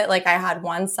little bit. Like I had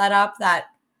one set up that,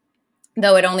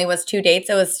 though it only was 2 dates,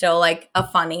 it was still like a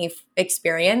funny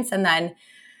experience. And then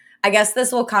I guess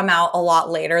this will come out a lot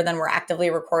later than we're actively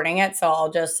recording it. So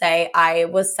I'll just say I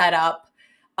was set up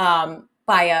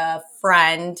by a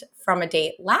friend from a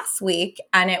date last week,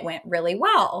 and it went really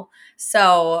well.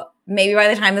 So maybe by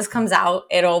the time this comes out,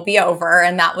 it'll be over,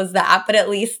 and that was that. But at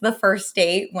least the first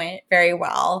date went very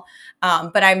well.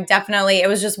 But it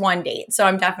was just one date. So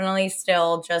I'm definitely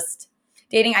still just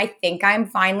dating. I think I'm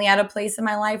finally at a place in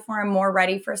my life where I'm more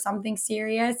ready for something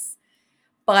serious.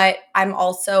 But I'm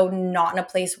also not in a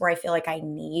place where I feel like I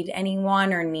need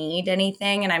anyone or need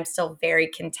anything. And I'm still very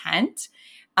content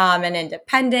and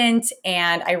independent.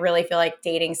 And I really feel like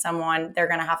dating someone, they're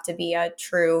going to have to be a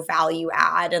true value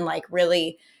add and like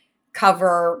really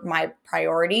cover my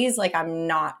priorities. Like I'm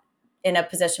not in a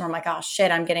position where I'm like, oh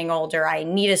shit, I'm getting older, I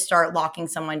need to start locking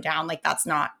someone down. Like that's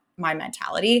not my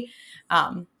mentality.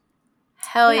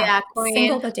 Hell yeah, queen.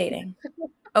 Single but dating.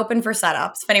 Open for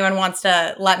setups if anyone wants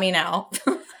to let me know.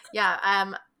 Yeah,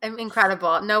 I'm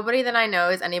incredible. Nobody that I know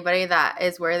is anybody that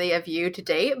is worthy of you to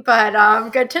date,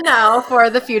 but good to know for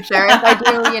the future. If I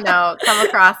do, come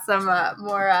across some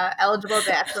more eligible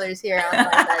bachelors here on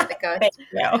my side of the coast.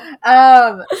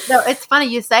 Thank you. So it's funny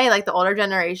you say like the older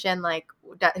generation, like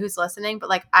who's listening, but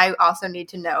like I also need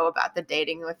to know about the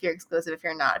dating, if you're exclusive, if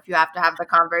you're not, if you have to have the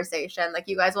conversation. Like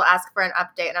you guys will ask for an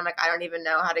update, and I'm like, I don't even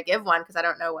know how to give one because I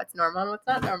don't know what's normal and what's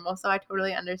not normal. So I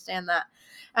totally understand that.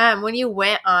 When you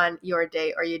went on your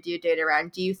date or you do date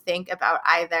around, do you think about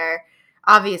either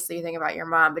obviously you think about your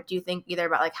mom, but do you think either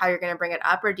about like how you're going to bring it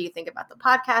up, or do you think about the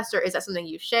podcast, or is that something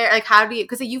you share? Like, how do you,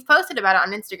 because you've posted about it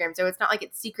on Instagram, so it's not like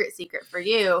it's secret for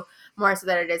you, more so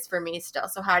that it is for me still.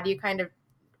 So how do you kind of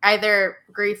either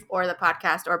grief or the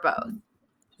podcast or both?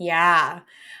 Yeah.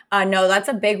 No, that's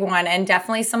a big one. And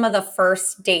definitely some of the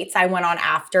first dates I went on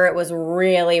after it was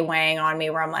really weighing on me,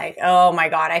 where I'm like, oh my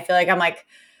God, I feel like I'm like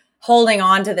holding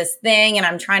on to this thing and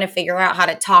I'm trying to figure out how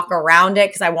to talk around it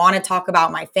because I want to talk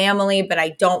about my family, but I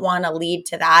don't want to lead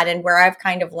to that. And where I've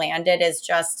kind of landed is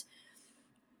just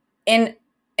in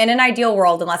an ideal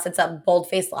world, unless it's a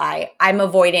bold-faced lie, I'm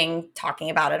avoiding talking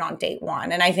about it on date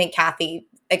one. And I think Kathy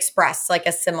expressed like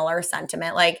a similar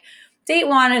sentiment. Like, date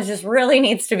one is just really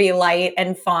needs to be light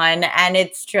and fun. And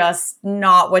it's just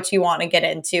not what you want to get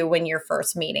into when you're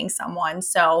first meeting someone.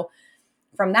 So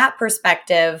from that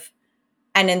perspective,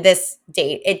 and in this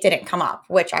date, it didn't come up,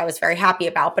 which I was very happy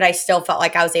about, but I still felt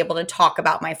like I was able to talk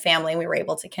about my family and we were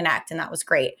able to connect, and that was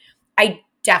great. I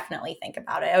definitely think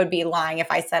about it. I would be lying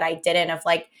if I said I didn't, of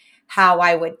like how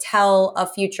I would tell a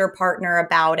future partner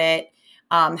about it,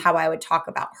 how I would talk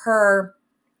about her,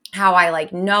 how I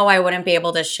like know I wouldn't be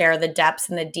able to share the depths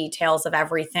and the details of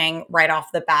everything right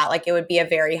off the bat. Like, it would be a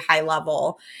very high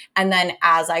level. And then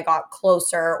as I got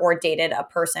closer or dated a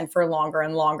person for longer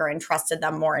and longer and trusted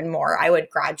them more and more, I would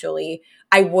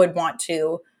want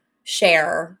to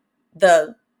share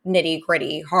the nitty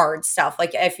gritty hard stuff.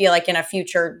 Like, I feel like in a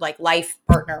future like life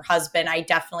partner, husband, I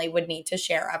definitely would need to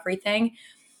share everything.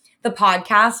 The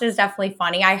podcast is definitely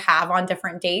funny. I have on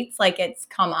different dates, like it's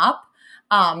come up.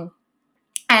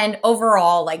 And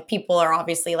overall, like, people are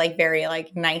obviously like very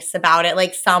like nice about it.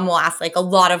 Like, some will ask like a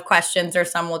lot of questions, or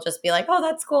some will just be like, oh,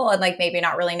 that's cool, and like maybe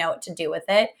not really know what to do with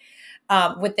it.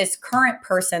 With this current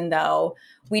person though,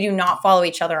 we do not follow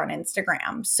each other on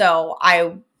Instagram. So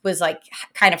I was like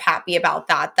kind of happy about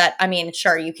that. I mean,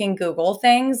 sure, you can Google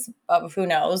things, who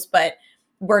knows, but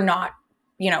we're not,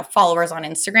 followers on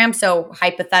Instagram. So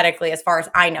hypothetically, as far as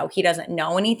I know, he doesn't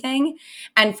know anything.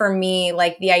 And for me,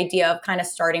 like, the idea of kind of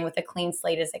starting with a clean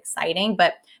slate is exciting,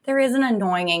 but there is an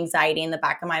annoying anxiety in the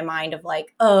back of my mind of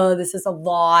like, oh, this is a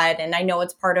lot. And I know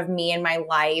it's part of me and my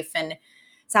life and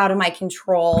it's out of my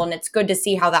control. And it's good to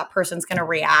see how that person's going to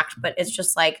react. But it's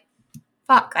just like,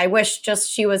 fuck, I wish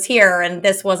just she was here and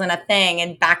this wasn't a thing.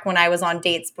 And back when I was on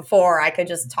dates before, I could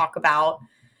just talk about,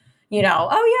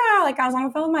 oh yeah, like I was on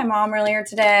the phone with my mom earlier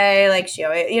today. Like, she,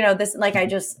 this, like,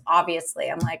 obviously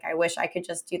I'm like, I wish I could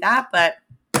just do that, but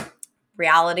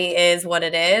reality is what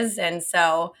it is. And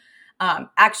so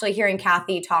actually hearing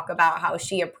Kathy talk about how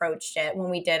she approached it when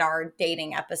we did our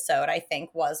dating episode, I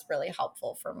think was really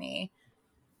helpful for me.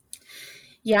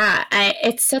 Yeah,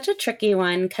 it's such a tricky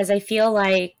one because I feel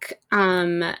like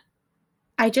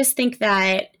I just think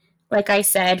that, like I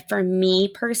said, for me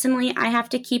personally, I have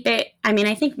to keep it. I mean,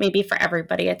 I think maybe for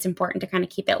everybody, it's important to kind of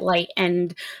keep it light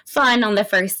and fun on the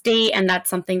first date. And that's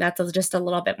something that's just a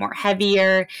little bit more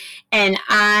heavier. And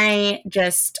I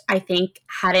think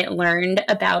hadn't learned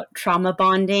about trauma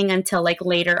bonding until like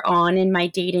later on in my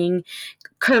dating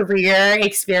career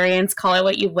experience, call it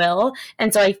what you will.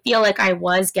 And so I feel like I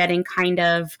was getting kind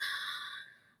of,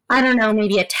 I don't know,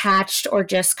 maybe attached or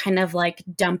just kind of like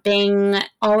dumping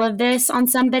all of this on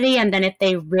somebody. And then if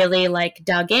they really like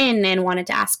dug in and wanted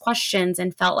to ask questions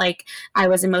and felt like I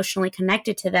was emotionally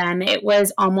connected to them, it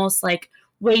was almost like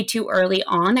way too early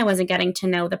on. I wasn't getting to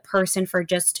know the person for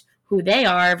just who they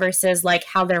are versus like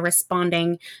how they're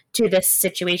responding to this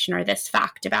situation or this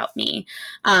fact about me.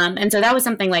 And so that was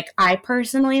something like I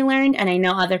personally learned, and I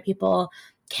know other people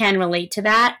can relate to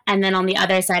that. And then on the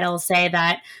other side, I'll say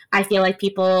that I feel like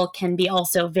people can be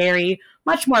also very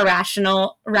much more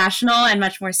rational and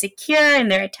much more secure in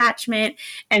their attachment.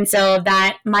 And so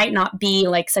that might not be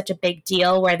like such a big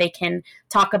deal where they can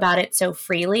talk about it so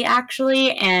freely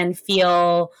actually and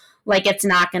feel like it's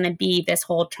not going to be this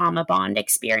whole trauma bond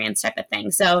experience type of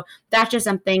thing. So that's just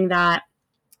something that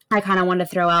I kind of want to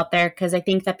throw out there because I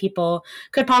think that people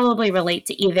could probably relate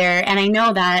to either. And I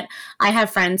know that I have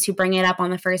friends who bring it up on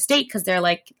the first date because they're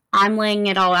like, I'm laying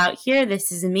it all out here.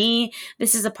 This is me.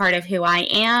 This is a part of who I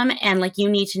am. And like, you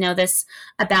need to know this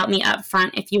about me up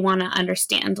front if you want to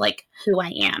understand like who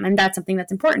I am. And that's something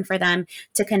that's important for them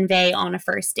to convey on a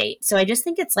first date. So I just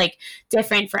think it's like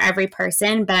different for every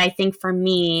person. But I think for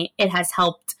me, it has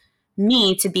helped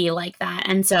me to be like that.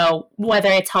 And so whether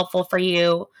it's helpful for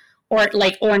you or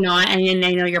not, and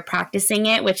I know you're practicing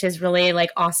it, which is really like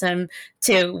awesome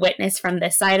to witness from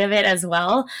this side of it as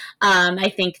well. I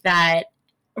think that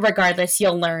regardless,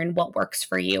 you'll learn what works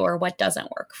for you or what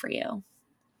doesn't work for you.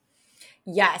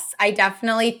 Yes, I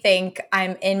definitely think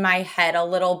I'm in my head a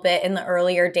little bit in the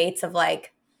earlier dates of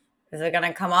like, Is it going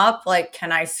to come up? Like,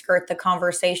 can I skirt the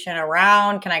conversation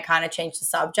around? Can I kind of change the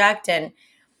subject? And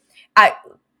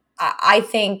I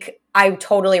think I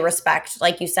totally respect,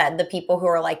 like you said, the people who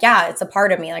are like, yeah, it's a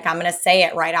part of me. Like, I'm going to say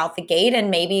it right out the gate. And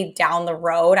maybe down the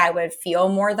road, I would feel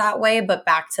more that way. But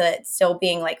back to it still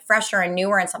being like fresher and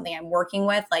newer and something I'm working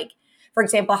with. Like, for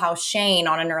example, how Shane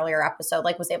on an earlier episode,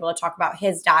 like, was able to talk about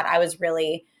his dad. I was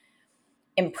really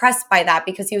impressed by that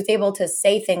because he was able to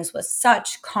say things with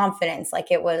such confidence.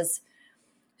 Like, it was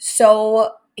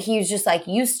so, he was just like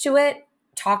used to it,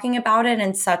 talking about it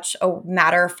in such a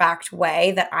matter-of-fact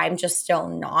way that I'm just still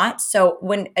not. So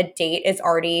when a date is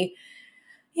already,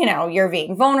 you know, you're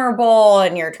being vulnerable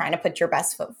and you're trying to put your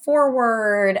best foot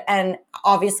forward, and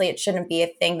obviously it shouldn't be a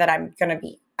thing that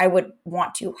I would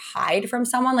want to hide from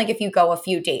someone. Like, if you go a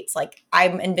few dates, like,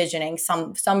 I'm envisioning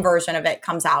some version of it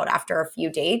comes out after a few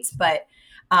dates. But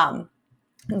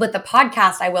with the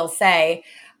podcast, I will say,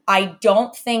 I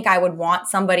don't think I would want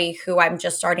somebody who I'm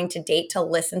just starting to date to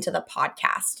listen to the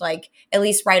podcast, like, at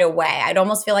least right away. I'd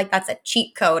almost feel like that's a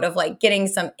cheat code of like getting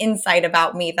some insight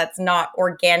about me that's not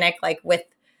organic, like with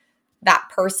that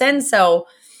person. So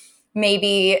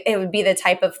maybe it would be the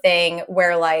type of thing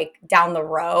where, like, down the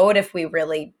road, if we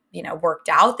really, you know, worked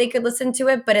out, they could listen to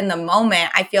it. But in the moment,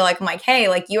 I feel like I'm like, hey,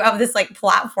 like, you have this like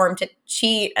platform to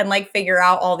cheat and like figure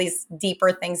out all these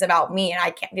deeper things about me, and I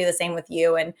can't do the same with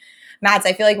you. And Mads,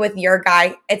 I feel like with your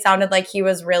guy, it sounded like he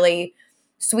was really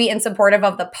sweet and supportive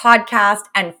of the podcast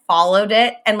and followed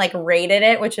it and like rated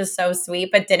it, which is so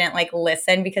sweet, but didn't like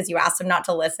listen because you asked him not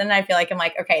to listen. And I feel like I'm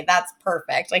like, okay, that's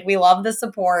perfect. Like, we love the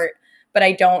support, but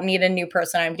I don't need a new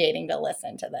person I'm dating to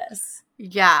listen to this.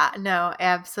 Yeah, no,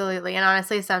 absolutely. And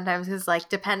honestly, sometimes it's like,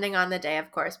 depending on the day, of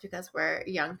course, because we're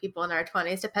young people in our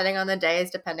 20s, depending on the day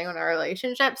is depending on our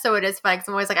relationship. So it is fun because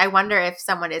I'm always like, I wonder if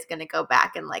someone is going to go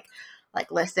back and like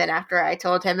listen after I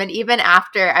told him. And even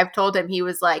after I've told him, he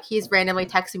was like, he's randomly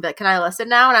texting me like, can I listen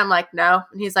now? And I'm like, no.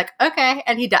 And he's like, okay.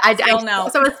 And he does. I know.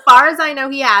 So as far as I know,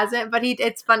 he hasn't, but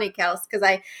it's funny, Kels, because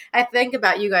I think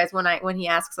about you guys when he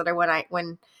asks it, or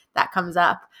when that comes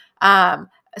up.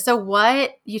 So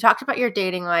what you talked about your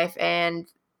dating life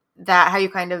and that, how you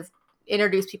kind of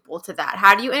introduce people to that.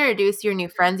 How do you introduce your new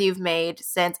friends you've made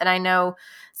since, and I know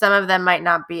some of them might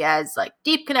not be as like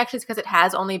deep connections because it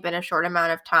has only been a short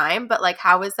amount of time, but like,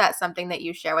 how is that something that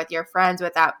you share with your friends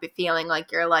without feeling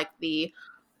like you're like the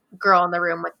girl in the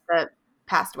room with the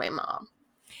passed away mom?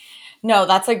 No,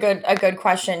 that's a good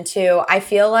question too. I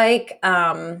feel like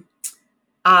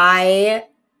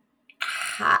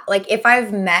if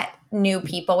I've met new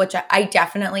people, which I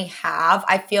definitely have,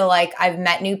 I feel like I've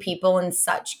met new people in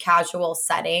such casual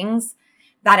settings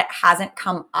that it hasn't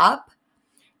come up.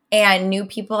 And new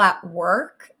people at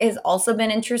work has also been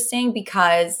interesting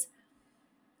because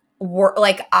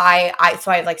like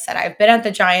said, I've been at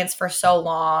the Giants for so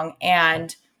long.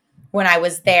 And when I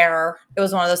was there, it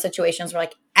was one of those situations where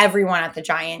like everyone at the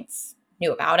Giants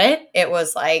knew about it. It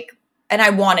was like, and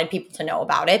I wanted people to know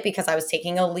about it because I was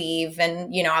taking a leave,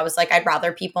 and, you know, I was like, I'd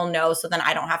rather people know so then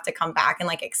I don't have to come back and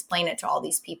like explain it to all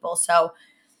these people. So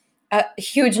a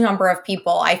huge number of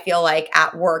people, I feel like,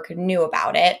 at work knew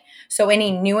about it. So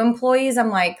any new employees,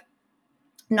 I'm like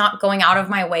not going out of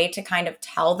my way to kind of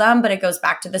tell them, but it goes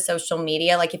back to the social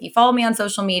media. Like, if you follow me on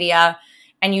social media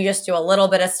and you just do a little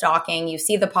bit of stalking, you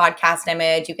see the podcast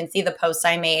image, you can see the posts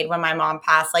I made when my mom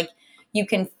passed, like, you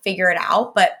can figure it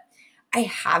out. But I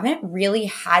haven't really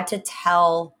had to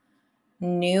tell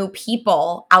new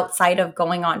people outside of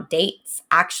going on dates,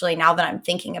 actually, now that I'm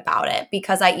thinking about it,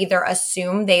 because I either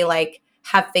assume they like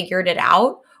have figured it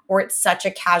out, or it's such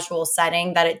a casual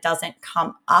setting that it doesn't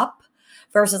come up,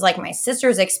 versus like my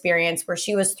sister's experience where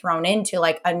she was thrown into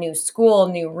like a new school,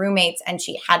 new roommates, and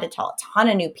she had to tell a ton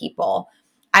of new people.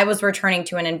 I was returning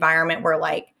to an environment where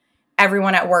like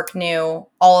everyone at work knew,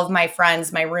 all of my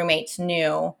friends, my roommates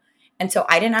knew. And so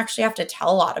I didn't actually have to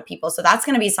tell a lot of people. So that's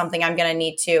going to be something I'm going to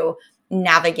need to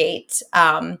navigate,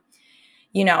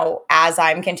 you know, as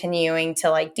I'm continuing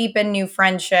to like deepen new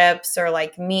friendships or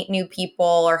like meet new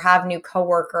people or have new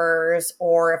coworkers,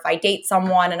 or if I date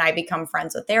someone and I become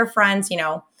friends with their friends, you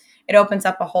know, it opens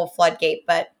up a whole floodgate.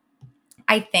 But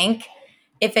I think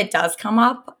if it does come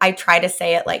up, I try to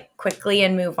say it like quickly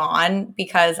and move on,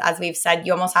 because as we've said,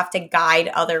 you almost have to guide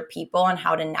other people on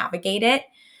how to navigate it.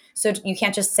 So you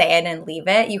can't just say it and leave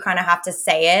it. You kind of have to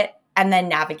say it and then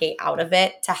navigate out of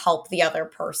it to help the other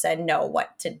person know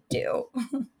what to do.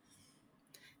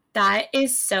 That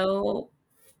is so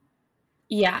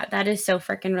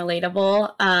freaking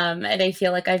relatable. And I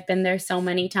feel like I've been there so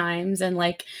many times, and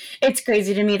like, it's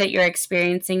crazy to me that you're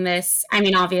experiencing this. I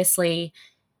mean, obviously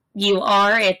you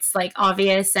are. It's like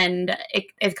obvious and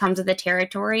it comes with the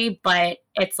territory, but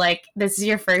it's like this is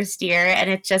your first year, and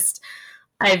it's just,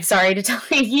 I'm sorry to tell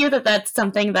you that that's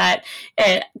something that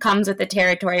it comes with the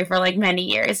territory for like many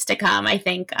years to come. I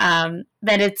think that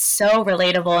it's so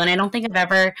relatable, and I don't think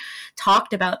I've ever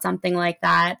talked about something like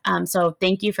that. So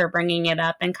thank you for bringing it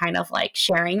up and kind of like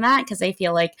sharing that, because I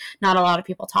feel like not a lot of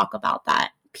people talk about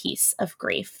that piece of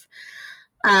grief.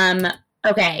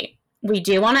 Okay, we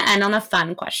do want to end on a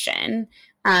fun question.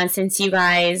 Since you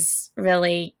guys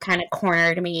really kind of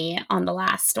cornered me on the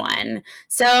last one.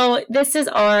 So this is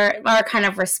our kind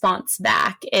of response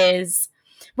back is,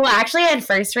 well, actually I had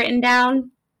first written down,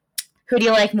 who do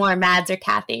you like more, Mads or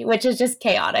Kathy? Which is just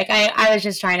chaotic. I was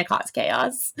just trying to cause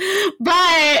chaos.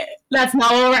 But that's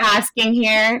not what we're asking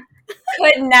here.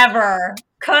 Could never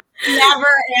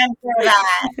answer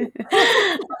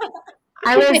that.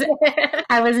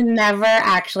 I was never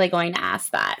actually going to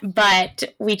ask that, but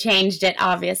we changed it,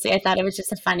 obviously. I thought it was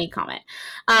just a funny comment.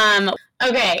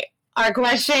 Okay, our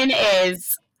question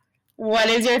is, what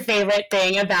is your favorite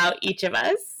thing about each of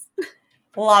us?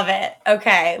 Love it.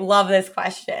 Okay, love this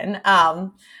question.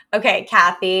 Okay,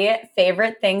 Kathy,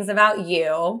 favorite things about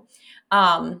you.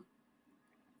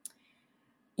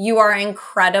 You are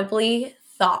incredibly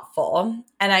thoughtful.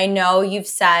 And I know you've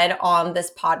said on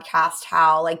this podcast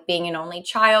how like being an only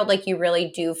child, like you really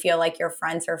do feel like your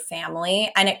friends are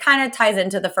family. And it kind of ties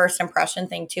into the first impression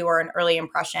thing too, or an early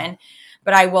impression.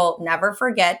 But I will never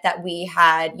forget that we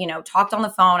had, talked on the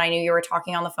phone. I knew you were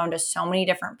talking on the phone to so many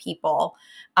different people.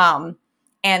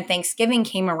 And Thanksgiving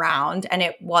came around, and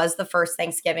it was the first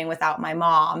Thanksgiving without my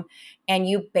mom. And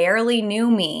you barely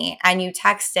knew me, and you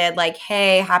texted like,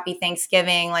 hey, happy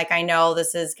Thanksgiving. Like, I know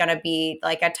this is going to be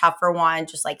like a tougher one,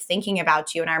 just like thinking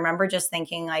about you. And I remember just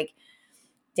thinking like,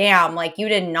 damn, like you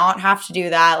did not have to do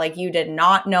that. Like you did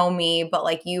not know me, but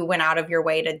like you went out of your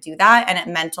way to do that. And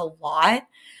it meant a lot,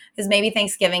 because maybe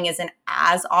Thanksgiving isn't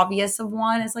as obvious of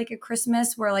one as like a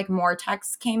Christmas where like more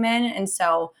texts came in. And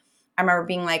so I remember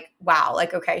being like, wow,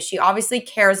 like, okay, she obviously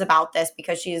cares about this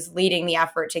because she's leading the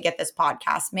effort to get this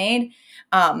podcast made.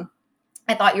 I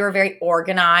thought you were very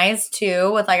organized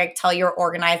too, with like, I could tell you were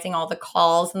organizing all the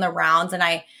calls and the rounds, and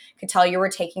I could tell you were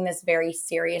taking this very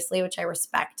seriously, which I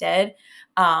respected.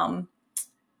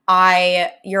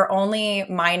 Your only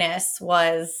minus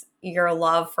was your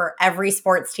love for every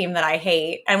sports team that I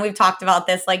hate. And we've talked about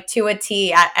this like to a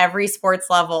T. At every sports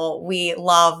level, we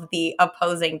love the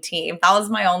opposing team. That was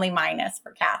my only minus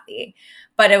for Kathy,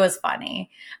 but it was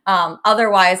funny.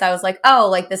 Otherwise, I was like, oh,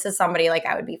 like this is somebody like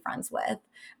I would be friends with.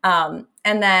 And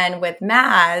then with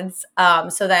Mads,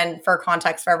 so then for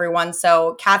context for everyone,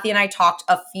 so Kathy and I talked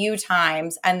a few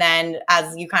times, and then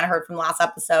as you kind of heard from the last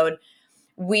episode,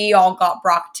 we all got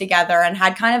brought together and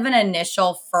had kind of an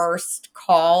initial first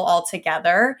call all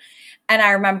together. And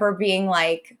I remember being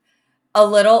like I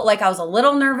was a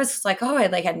little nervous. It's like, oh, I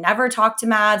like had never talked to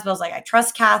Mads, but I was like, I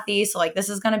trust Kathy. So like, this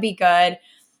is going to be good.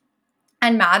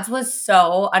 And Mads was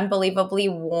so unbelievably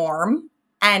warm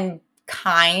and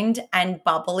kind and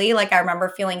bubbly. Like I remember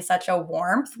feeling such a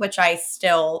warmth, which I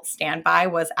still stand by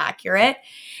was accurate.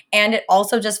 And it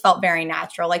also just felt very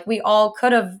natural. Like we all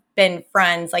could have been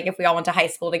friends. Like if we all went to high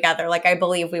school together, like I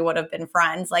believe we would have been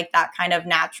friends, like that kind of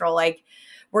natural, like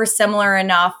we're similar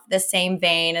enough, the same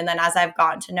vein. And then as I've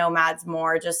gotten to know Mads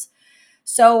more, just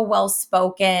so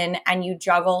well-spoken, and you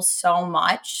juggle so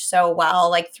much so well.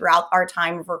 Like throughout our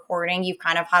time of recording, you've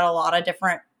kind of had a lot of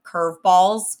different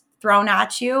curveballs thrown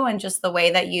at you, and just the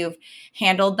way that you've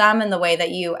handled them and the way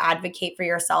that you advocate for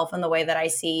yourself and the way that I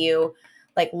see you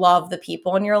like love the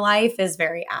people in your life is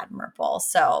very admirable.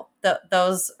 So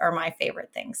those are my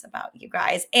favorite things about you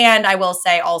guys. And I will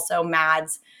say also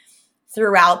Mads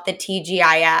throughout the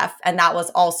TGIF, and that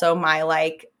was also my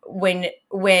like when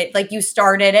like you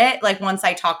started it, like once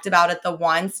I talked about it the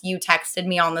once, you texted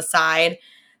me on the side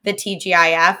the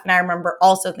TGIF. And I remember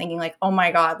also thinking like, oh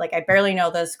my God, like I barely know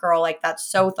this girl. Like that's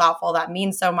so thoughtful. That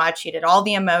means so much. She did all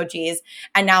the emojis.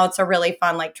 And now it's a really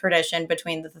fun like tradition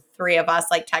between the three of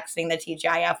us, like texting the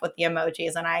TGIF with the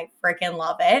emojis. And I freaking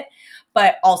love it.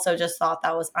 But also just thought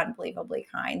that was unbelievably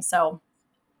kind. So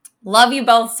love you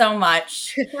both so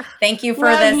much. Thank you for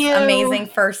this amazing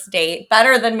first date.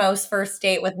 Better than most first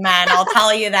date with men, I'll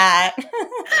tell you that.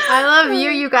 I love you.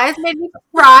 You guys made me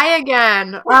cry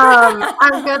again.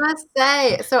 I'm going to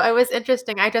say, so it was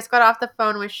interesting. I just got off the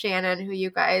phone with Shannon, who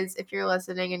you guys, if you're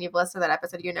listening and you've listened to that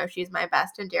episode, you know she's my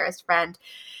best and dearest friend.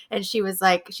 And she was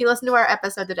like, she listened to our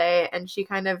episode today and she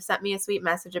kind of sent me a sweet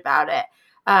message about it.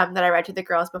 that I read to the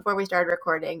girls before we started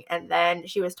recording. And then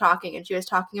she was talking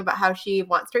about how she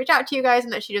wants to reach out to you guys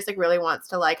and that she just like really wants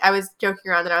to like, I was joking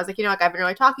around and I was like, like I've been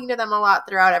really talking to them a lot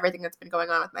throughout everything that's been going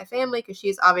on with my family because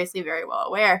she's obviously very well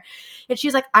aware. And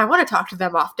she's like, I want to talk to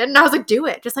them often. And I was like, do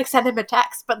it. Just like send him a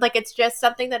text. But like, it's just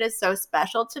something that is so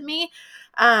special to me.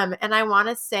 And I want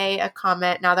to say a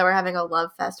comment now that we're having a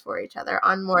love fest for each other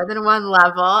on more than one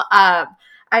level.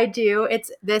 I do.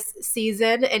 It's this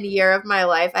season and year of my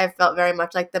life. I've felt very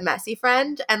much like the messy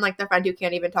friend and like the friend who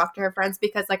can't even talk to her friends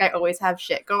because like I always have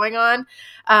shit going on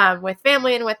with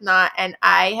family and with not. And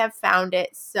I have found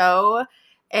it so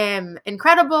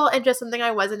incredible and just something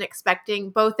I wasn't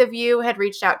expecting. Both of you had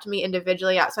reached out to me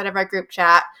individually outside of our group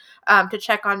chat to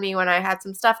check on me when I had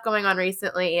some stuff going on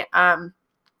recently.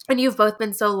 And you've both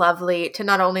been so lovely to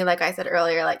not only, like I said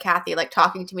earlier, like Kathy, like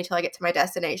talking to me till I get to my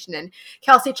destination, and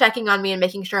Kelsey checking on me and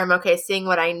making sure I'm okay, seeing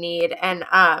what I need. And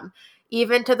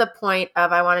even to the point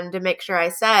of I wanted to make sure I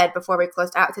said before we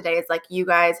closed out today, it's like you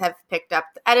guys have picked up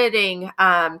the editing.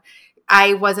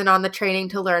 I wasn't on the training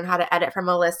to learn how to edit from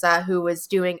Melissa, who was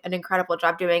doing an incredible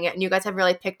job doing it. And you guys have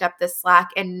really picked up this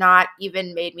slack and not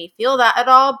even made me feel that at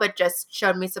all, but just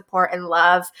showed me support and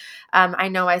love. I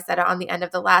know I said it on the end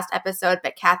of the last episode,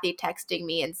 but Kathy texting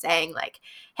me and saying like,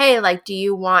 hey, like, do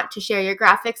you want to share your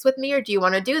graphics with me or do you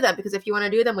want to do them? Because if you want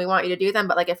to do them, we want you to do them.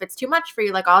 But like, if it's too much for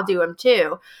you, like I'll do them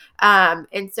too.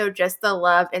 And so just the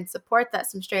love and support that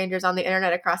some strangers on the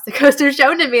internet across the coast have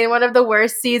shown to me in one of the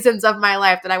worst seasons of my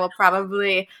life that I will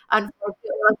probably unfortunately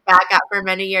look back at for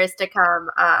many years to come.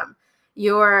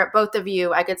 Both of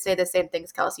you, I could say the same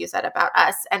things, Kelsey, you said about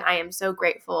us. And I am so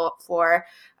grateful for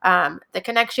the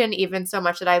connection, even so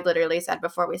much that I literally said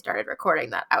before we started recording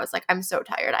that I was like, I'm so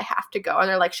tired, I have to go. And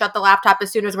they're like, shut the laptop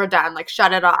as soon as we're done, like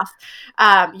shut it off.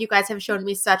 You guys have shown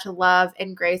me such love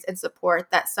and grace and support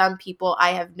that some people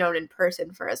I have known in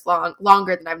person for as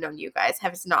longer than I've known you guys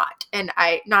have not. And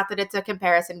not that it's a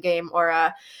comparison game or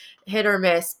a hit or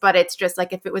miss, but it's just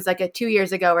like if it was like 2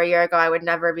 years ago or a year ago, I would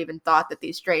never have even thought that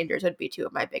these strangers would be two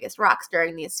of my biggest rocks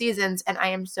during these seasons. And I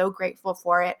am so grateful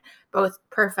for it, both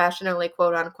professionally,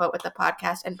 quote unquote, with the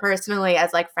podcast and personally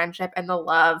as like friendship and the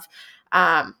love.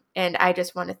 And I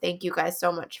just want to thank you guys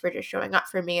so much for just showing up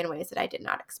for me in ways that I did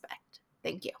not expect.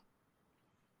 Thank you.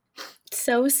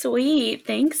 So sweet.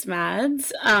 Thanks,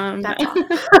 Mads. That's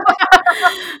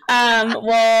all.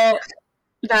 Well,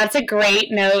 that's a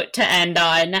great note to end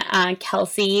on.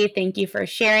 Kelsey, thank you for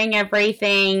sharing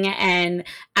everything. And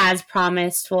as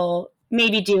promised, we'll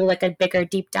maybe do like a bigger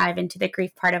deep dive into the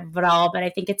grief part of it all. But I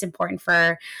think it's important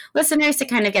for listeners to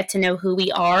kind of get to know who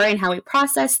we are and how we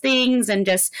process things and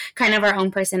just kind of our own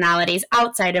personalities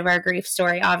outside of our grief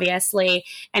story, obviously,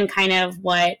 and kind of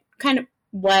what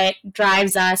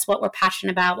drives us, what we're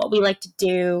passionate about, what we like to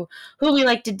do, who we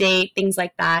like to date, things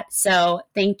like that. So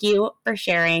thank you for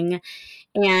sharing.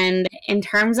 And in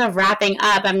terms of wrapping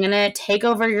up, I'm going to take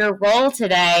over your role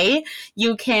today.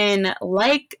 You can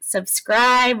like,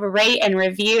 subscribe, rate, and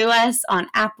review us on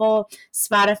Apple,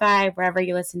 Spotify, wherever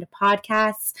you listen to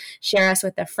podcasts. Share us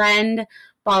with a friend.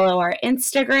 Follow our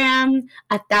Instagram.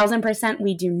 1,000%.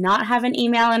 We do not have an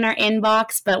email in our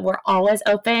inbox, but we're always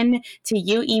open to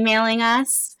you emailing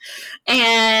us.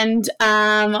 And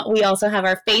we also have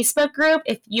our Facebook group.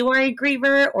 If you are a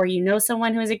griever or you know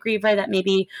someone who is a griever that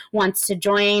maybe wants to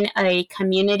join a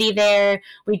community there,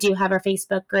 we do have our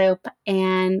Facebook group.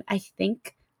 And I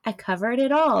think I covered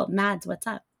it all. Mads, what's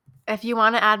up? If you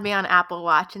want to add me on Apple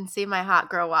Watch and see my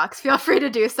hot girl walks, feel free to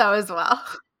do so as well.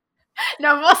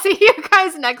 No, we'll see you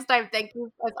guys next time. Thank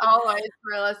you as always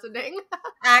for listening.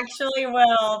 Actually,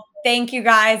 Will, thank you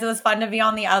guys. It was fun to be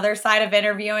on the other side of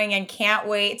interviewing and can't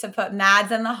wait to put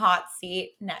Mads in the hot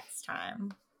seat next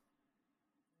time.